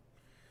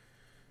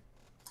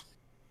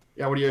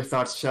 Yeah, what are your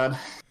thoughts, Chad?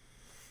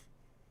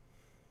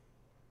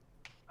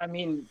 I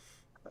mean,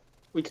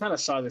 we kind of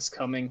saw this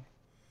coming.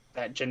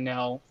 that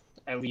Janelle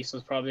at least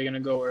was probably going to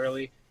go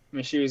early. I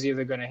mean, she was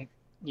either going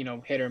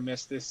to, hit or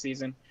miss this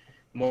season.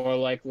 More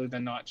likely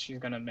than not, she's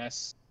going to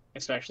miss,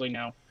 especially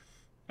now.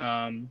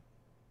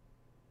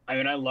 I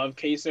mean, I love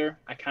Kaysar.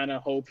 I kind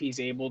of hope he's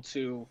able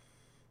to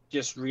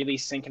just really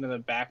sink into the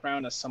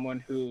background as someone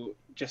who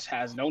just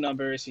has no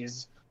numbers.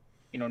 He's,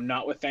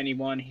 not with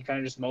anyone. He kind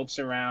of just mopes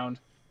around.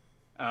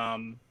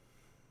 And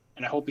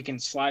I hope he can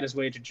slide his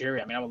way to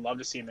jury. I mean, I would love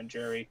to see him in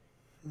jury.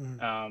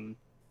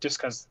 Just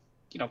because,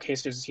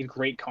 Kaysar's he's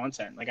great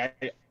content. Like,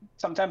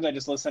 sometimes I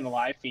just listen to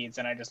live feeds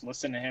and I just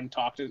listen to him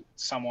talk to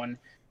someone,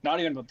 not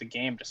even about the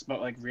game, just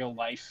about like real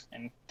life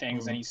and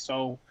things. And he's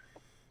so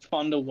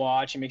fun to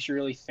watch. He makes you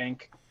really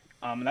think.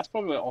 And that's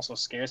probably what also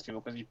scares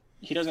people, because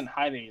he doesn't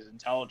hide that he's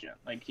intelligent.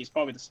 Like, he's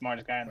probably the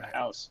smartest guy in the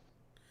house.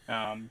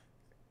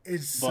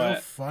 It's so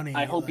funny.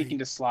 I hope he can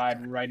just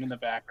slide right in the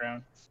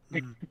background.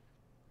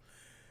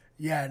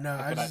 Yeah,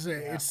 no,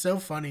 it's so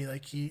funny.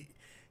 Like,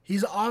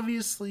 he's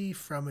obviously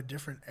from a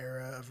different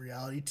era of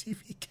reality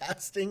TV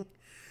casting,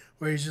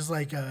 where he's just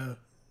like a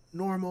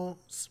normal,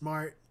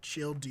 smart,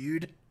 chill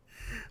dude.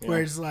 Yeah.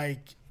 Where it's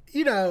like,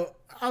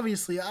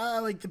 obviously I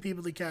like the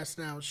people they cast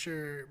now,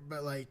 sure,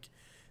 but like,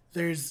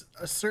 there's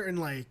a certain,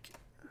 like,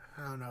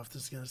 I don't know if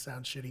this is going to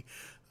sound shitty.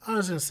 I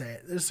was going to say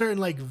it. There's a certain,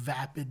 like,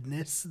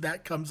 vapidness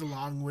that comes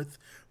along with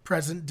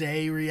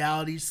present-day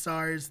reality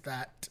stars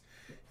that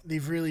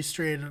they've really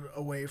strayed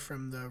away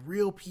from the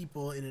real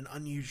people in an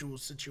unusual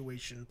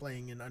situation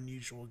playing an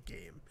unusual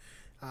game.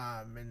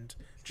 And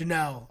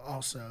Janelle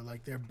also,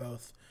 like, they're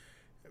both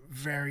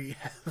very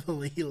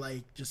heavily,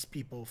 like, just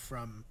people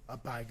from a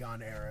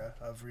bygone era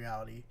of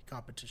reality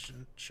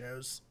competition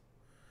shows.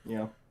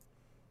 Yeah.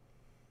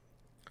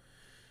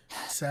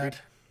 Sad.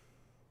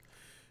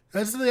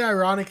 That's the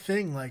ironic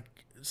thing, like,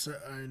 so,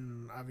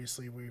 and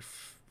obviously we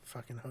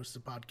fucking host a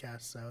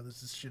podcast, so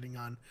this is shitting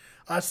on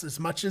us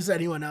as much as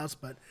anyone else,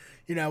 but,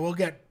 we'll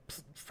get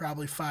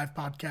probably 5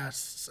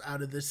 podcasts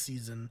out of this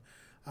season,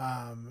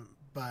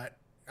 but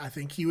I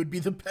think he would be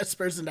the best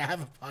person to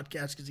have a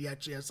podcast, because he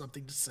actually has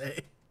something to say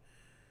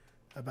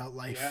about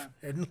life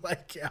and,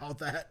 like, all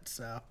that,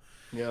 so.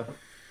 Yeah.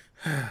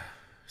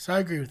 So I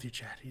agree with you,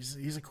 Chad.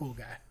 He's a cool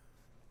guy.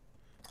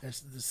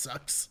 This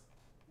sucks.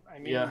 I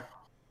mean,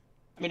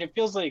 it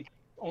feels like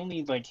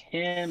only like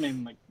him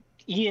and like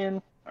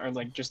Ian are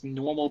like just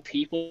normal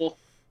people.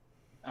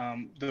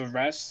 The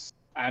rest,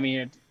 I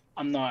mean,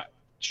 I'm not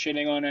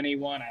shitting on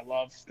anyone. I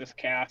love this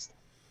cast.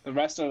 The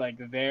rest are like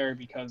there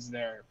because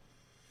they're,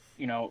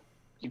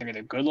 either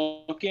they're good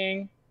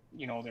looking,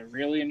 they're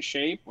really in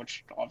shape,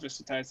 which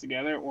obviously ties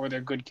together, or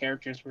they're good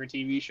characters for a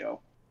TV show.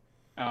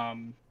 I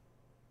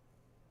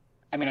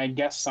mean, I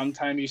guess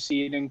sometimes you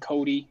see it in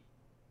Cody.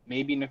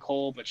 Maybe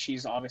Nicole, but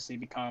she's obviously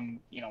become,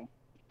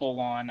 full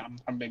on, I'm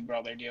from Big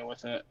Brother, deal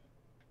with it.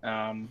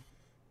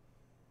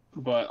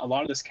 But a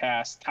lot of this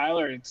cast,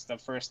 Tyler, it's the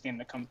first thing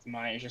that comes to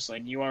mind. It's just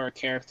like, you are a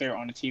character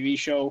on a TV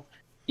show,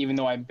 even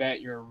though I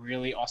bet you're a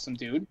really awesome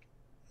dude.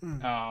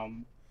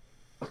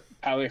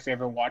 Tyler, if you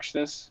ever watch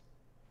this,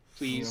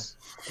 please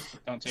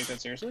don't take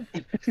that seriously.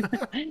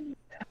 I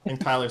think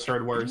Tyler's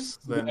heard worse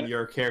than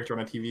your character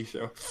on a TV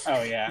show.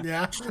 Oh, yeah.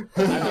 Yeah.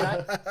 I mean,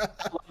 I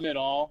love it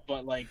all,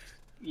 but like,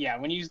 yeah,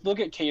 when you look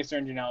at Kaysar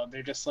and Janelle,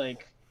 they're just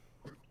like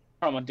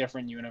from a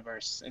different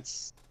universe.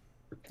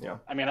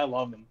 I mean, I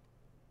love them.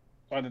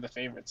 One of the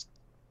favorites.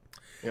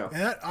 Yeah.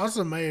 And that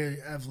also may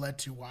have led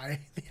to why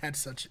they had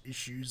such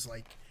issues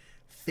like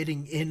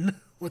fitting in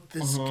with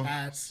this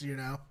cast,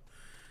 Yeah.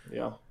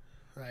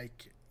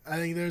 Like, I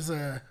think there's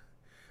a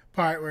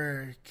part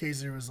where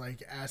Kaysar was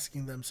like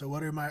asking them, so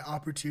what are my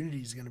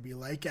opportunities going to be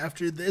like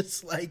after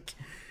this? Like,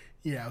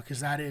 because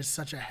that is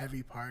such a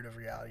heavy part of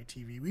reality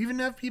TV. We even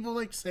have people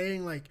like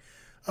saying like,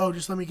 oh,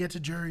 just let me get to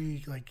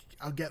jury. Like,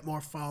 I'll get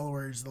more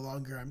followers the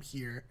longer I'm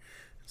here.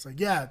 It's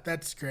like, yeah,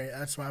 that's great.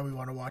 That's why we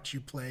want to watch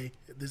you play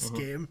this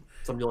game.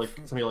 Somebody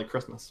like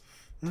Christmas.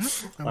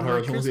 On her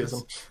original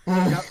season.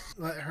 Yep,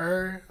 let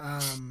her.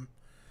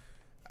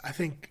 I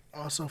think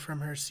also from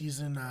her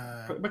season.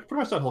 Pretty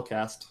much that whole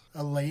cast.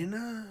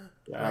 Elena.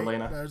 Yeah, right?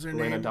 Elena. That was her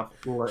Elena name.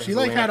 She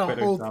like had a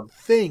whole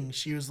thing.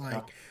 She was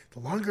like, the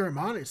longer I'm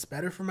on, it's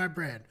better for my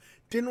brand.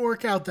 Didn't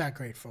work out that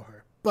great for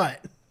her,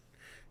 but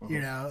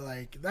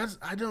like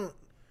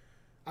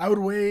I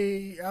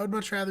would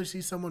much rather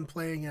see someone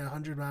playing at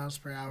 100 miles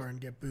per hour and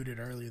get booted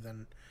early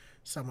than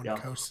someone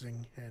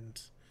coasting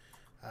and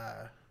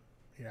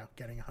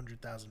getting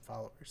 100,000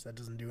 followers. That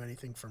doesn't do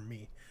anything for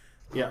me.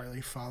 I don't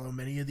really follow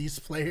many of these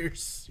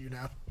players,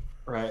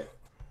 Right.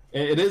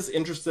 It is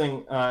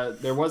interesting.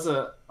 There was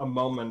a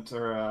moment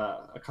or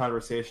a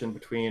conversation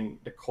between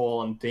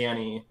Nicole and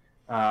Danny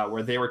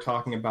where they were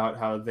talking about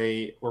how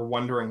they were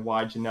wondering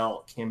why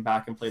Janelle came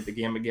back and played the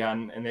game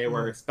again, and they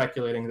were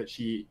speculating that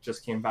she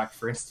just came back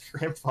for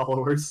Instagram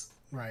followers.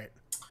 Right.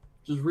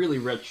 Which is really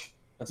rich,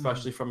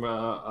 especially from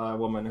a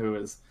woman who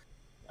is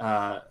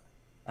Kyra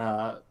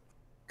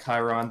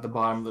on the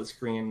bottom of the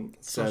screen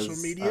says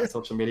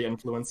social media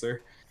influencer.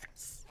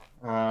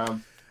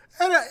 And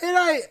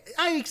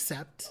I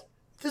accept.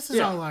 This is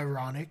all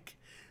ironic.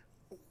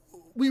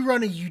 we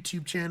run a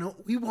YouTube channel.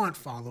 We want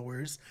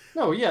followers.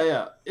 No,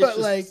 yeah. But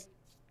like,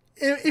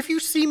 if you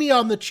see me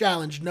on the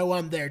challenge, know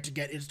I'm there to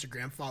get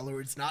Instagram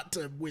followers, not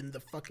to win the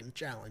fucking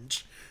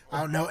challenge.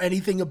 I don't know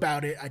anything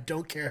about it. I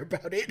don't care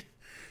about it.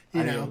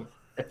 You know,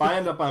 if I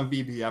end up on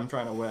BB, I'm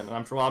trying to win.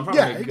 I'm trying to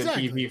make good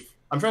TV.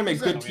 I'm trying to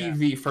make good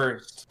TV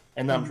first,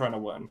 and then I'm trying to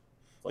win.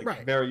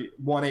 Like very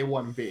 1A,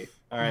 1B.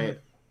 All right.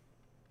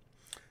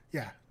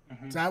 Yeah.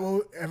 Is that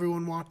what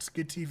everyone wants?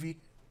 Good TV?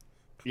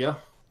 Yeah.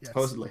 Yes.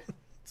 Supposedly.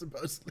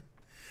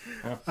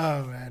 Yeah.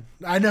 Oh man,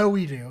 I know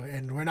we do,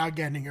 and we're not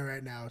getting it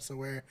right now, so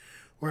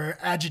we're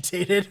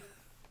agitated.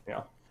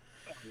 Yeah.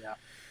 Oh, yeah.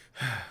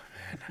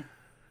 Man.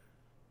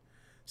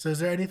 So, is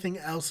there anything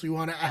else we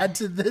want to add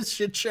to this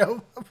shit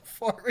show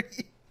before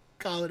we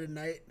call it a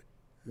night?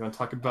 You want to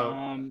talk about?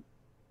 I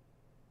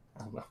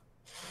don't know.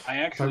 I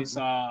actually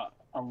saw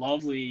a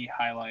lovely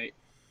highlight,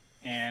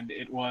 and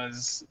it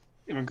was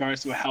in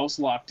regards to a house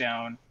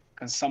lockdown.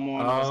 Because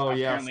someone was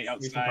apparently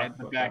outside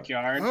the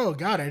backyard. Oh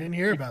God, I didn't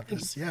hear about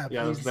this. Yeah,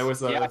 there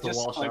was a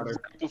wall shatter.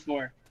 Right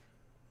before,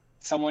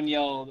 someone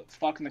yelled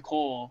 "fuck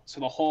Nicole,"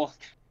 so the whole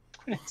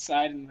went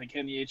inside and like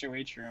hit in the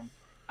HOH room.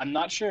 I'm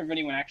not sure if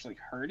anyone actually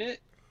heard it.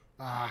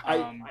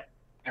 I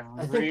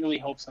really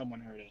hope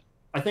someone heard it.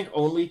 I think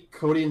only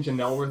Cody and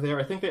Janelle were there.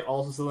 I think they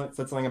also said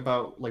something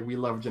about like "we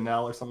love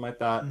Janelle" or something like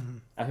that. Mm-hmm.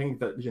 I think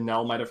that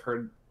Janelle might have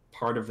heard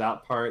part of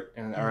that part,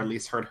 or at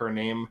least heard her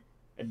name.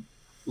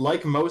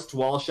 Like most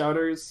wall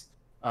shouters,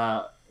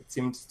 it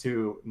seems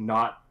to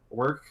not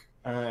work,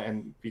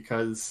 and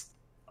because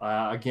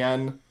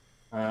again,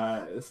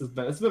 this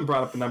has been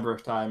brought up a number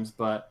of times,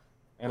 but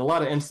in a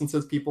lot of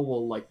instances, people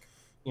will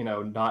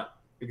not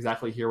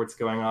exactly hear what's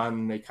going on,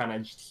 and they kind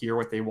of just hear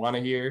what they want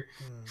to hear.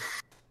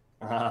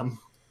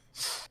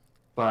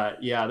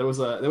 But yeah, there was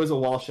a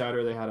wall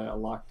shouter. They had a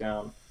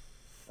lockdown.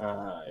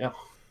 Yeah,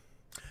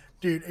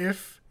 dude,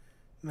 if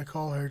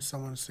Nicole heard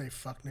someone say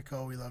 "fuck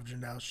Nicole, we love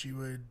Janelle," she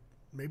would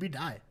maybe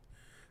die.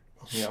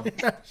 Yeah.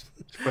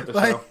 Quit the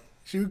like, show.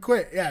 She would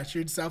quit. Yeah, she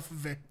would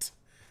self-evict.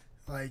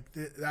 Like,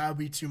 that would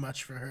be too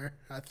much for her,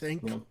 I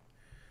think. Yeah.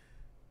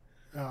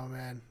 Oh,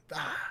 man.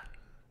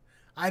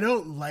 I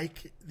don't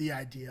like the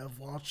idea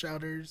of wall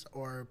shouters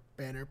or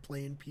banner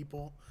playing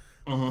people,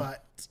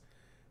 but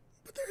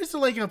there is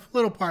like a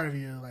little part of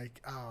you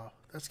like, oh,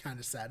 that's kind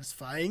of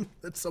satisfying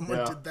that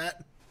someone did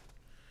that.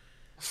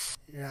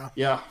 Yeah.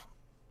 Yeah.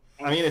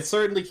 I mean, it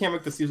certainly can't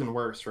make the season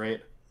worse,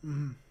 right?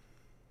 Mm-hmm.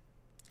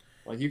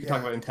 Like, you can talk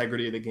about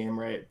integrity of the game,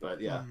 right?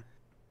 But yeah,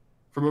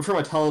 from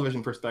a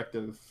television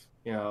perspective,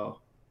 we're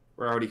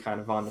already kind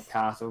of on the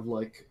path of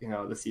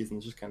the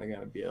season's just kind of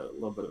going to be a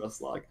little bit of a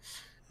slog,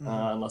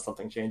 unless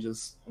something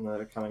changes in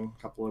the coming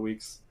couple of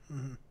weeks.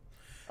 Mm-hmm.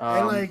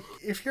 And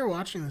if you're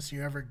watching this,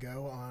 you ever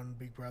go on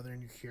Big Brother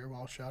and you hear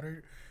wall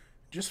shouter,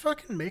 just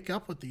fucking make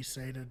up what these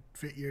say to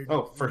fit your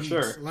for needs.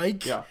 Sure.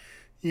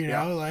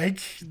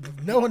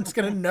 No one's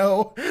gonna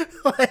know.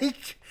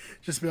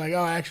 Just be like,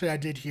 oh, actually, I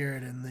did hear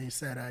it, and they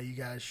said you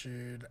guys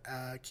should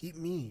keep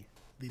me.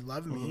 They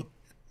love me.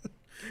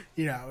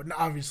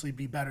 Obviously,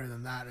 be better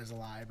than that as a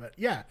lie, but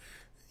yeah,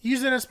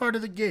 use it as part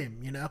of the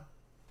game.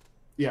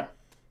 Yeah,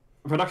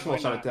 production will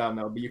shut it down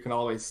though, but you can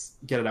always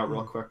get it out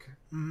real quick,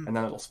 and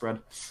then it'll spread.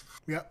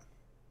 Yep.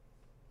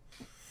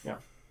 Yeah.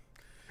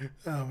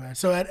 Oh man!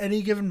 So at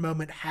any given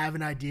moment, have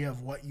an idea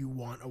of what you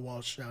want a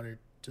wall shouter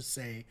to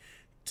say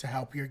to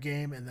help your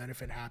game, and then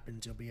if it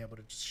happens, you'll be able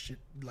to just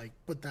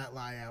put that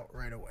lie out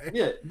right away.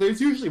 Yeah, there's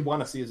usually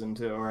one a season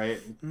too, right?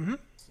 Mm-hmm.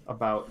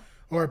 About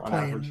or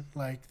playing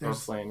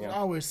there's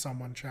always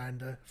someone trying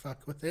to fuck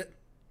with it.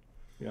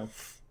 Yeah,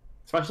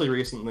 especially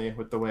recently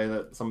with the way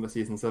that some of the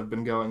seasons have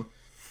been going,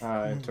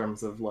 in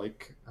terms of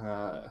the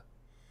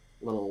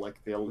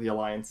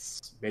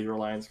alliance, major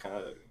alliance, kind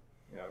of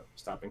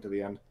stopping to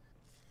the end.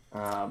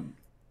 I'm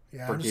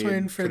just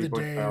waiting for the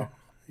day.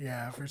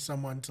 For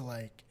someone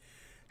to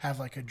have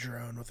a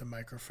drone with a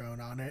microphone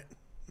on it.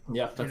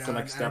 Yeah, that's the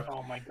next step.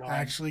 Oh my god!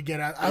 Actually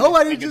get out. I hope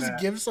I didn't just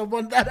give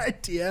someone that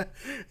idea.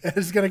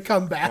 It's gonna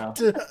come back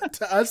to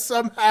us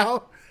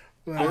somehow.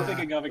 I was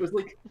thinking of it.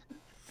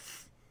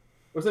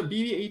 Was it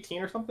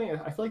BB-18 or something?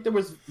 I feel like there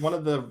was one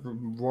of the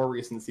more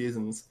recent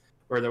seasons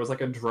where there was a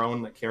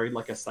drone that carried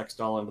a sex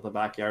doll into the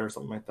backyard or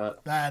something like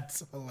that.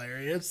 That's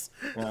hilarious.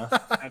 Yeah,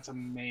 that's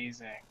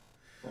amazing.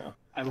 Yeah,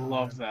 I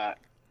love that.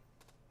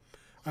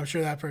 I'm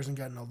sure that person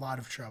got in a lot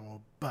of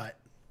trouble, but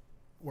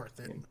worth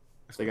it.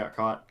 If they got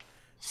caught.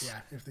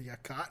 Yeah, if they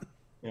got caught.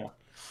 Yeah.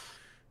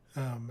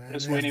 Oh man.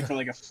 Just waiting for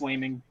a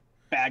flaming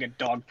bag of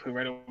dog poo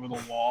right over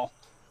the wall.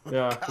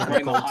 Yeah, with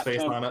Nicole's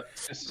face on it.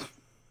 Just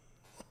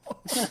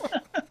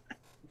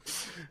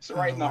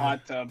right in the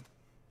hot tub.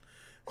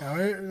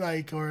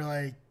 Yeah, or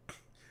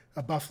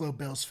a Buffalo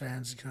Bills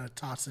fan's gonna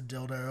toss a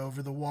dildo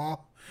over the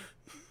wall.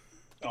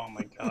 Oh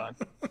my god.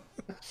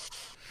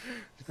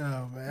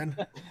 Oh man,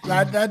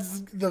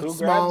 that's the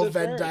small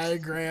Venn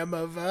diagram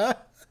of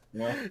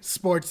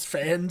sports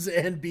fans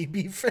and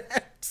BB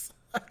fans.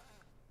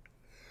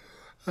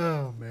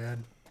 Oh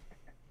man.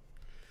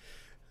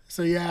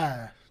 So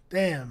yeah,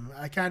 damn.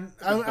 I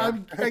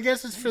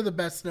guess it's for the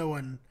best no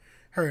one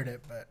heard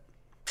it, but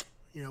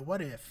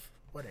what if?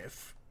 What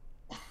if?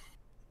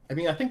 I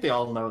mean, I think they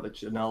all know that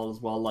Janelle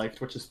is well liked,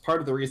 which is part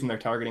of the reason they're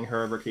targeting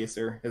her over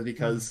Kaysar, is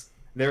because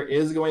there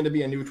is going to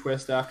be a new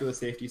twist after the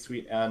safety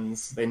suite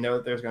ends. They know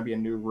that there's going to be a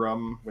new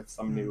room with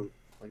some new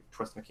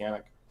twist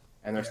mechanic,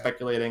 and they're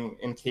speculating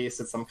in case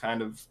it's some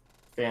kind of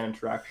fan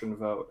interaction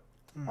vote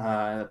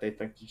that they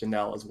think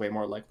Janelle is way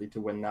more likely to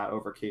win that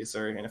over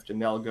Kaysar. And if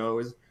Janelle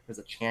goes, there's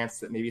a chance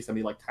that maybe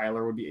somebody like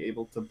Tyler would be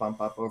able to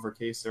bump up over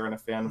Kaysar in a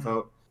fan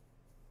vote,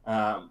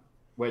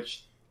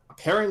 which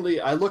apparently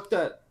I looked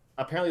at.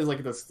 Apparently, there's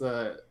like this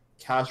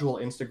casual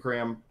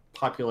Instagram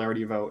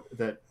popularity vote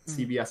that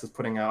CBS is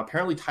putting out.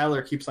 Apparently,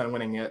 Tyler keeps on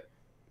winning it.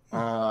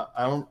 I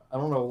don't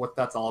know what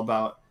that's all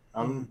about.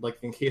 Like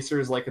in Kaysar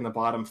is like in the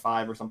bottom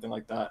 5 or something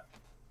like that.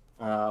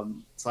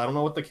 So I don't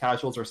know what the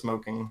casuals are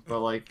smoking, but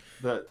like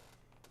the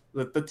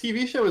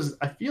TV show is,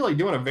 I feel like,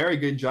 doing a very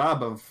good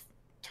job of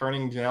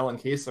turning Janelle and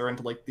Kaysar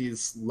into like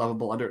these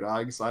lovable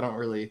underdogs. So I don't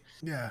really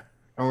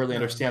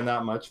understand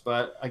that much,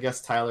 but I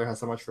guess Tyler has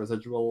so much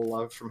residual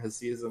love from his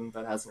season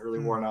that hasn't really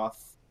worn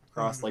off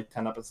across like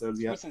 10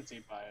 episodes yet.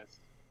 Recency bias.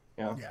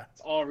 Yeah.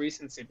 It's all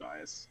recency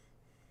bias.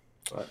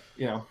 But,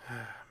 man.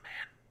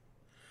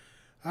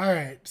 All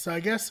right. So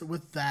I guess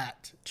with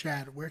that,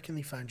 Chad, where can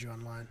they find you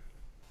online?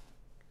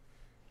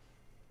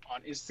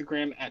 On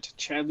Instagram at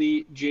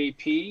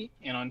ChadleyJP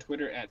and on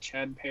Twitter at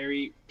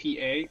ChadPerry,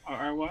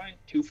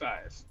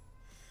 PARRY25.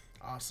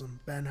 Awesome.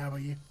 Ben, how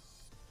about you?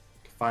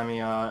 Find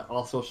me on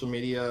all social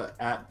media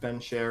at Ben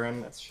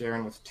Sharon. That's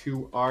Sharon with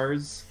 2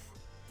 R's.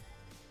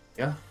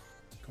 Yeah.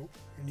 Cool.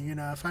 And you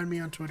can find me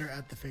on Twitter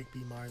at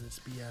TheFakeBMar. That's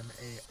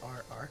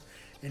BMARR.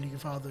 And you can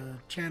follow the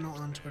channel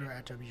on Twitter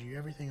at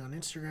WGEverything, on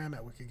Instagram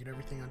at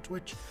WickedGetEverything, on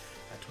Twitch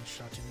at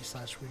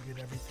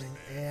twitch.tv/WickedGetEverything,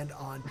 and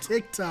on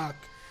TikTok.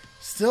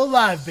 Still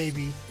live,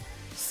 baby.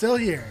 Still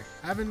here.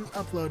 I haven't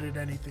uploaded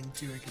anything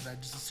to it because I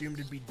just assumed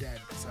it'd be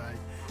dead. So I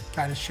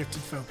kind of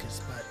shifted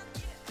focus, but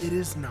it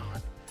is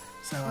not.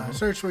 So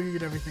search for You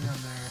Get Everything on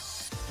there.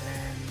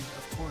 And,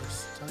 of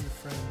course, tell your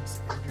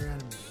friends and your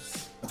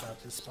enemies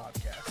about this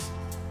podcast.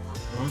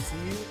 We'll see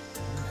you in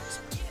the next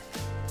one.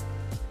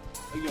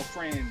 Tell your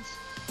friends.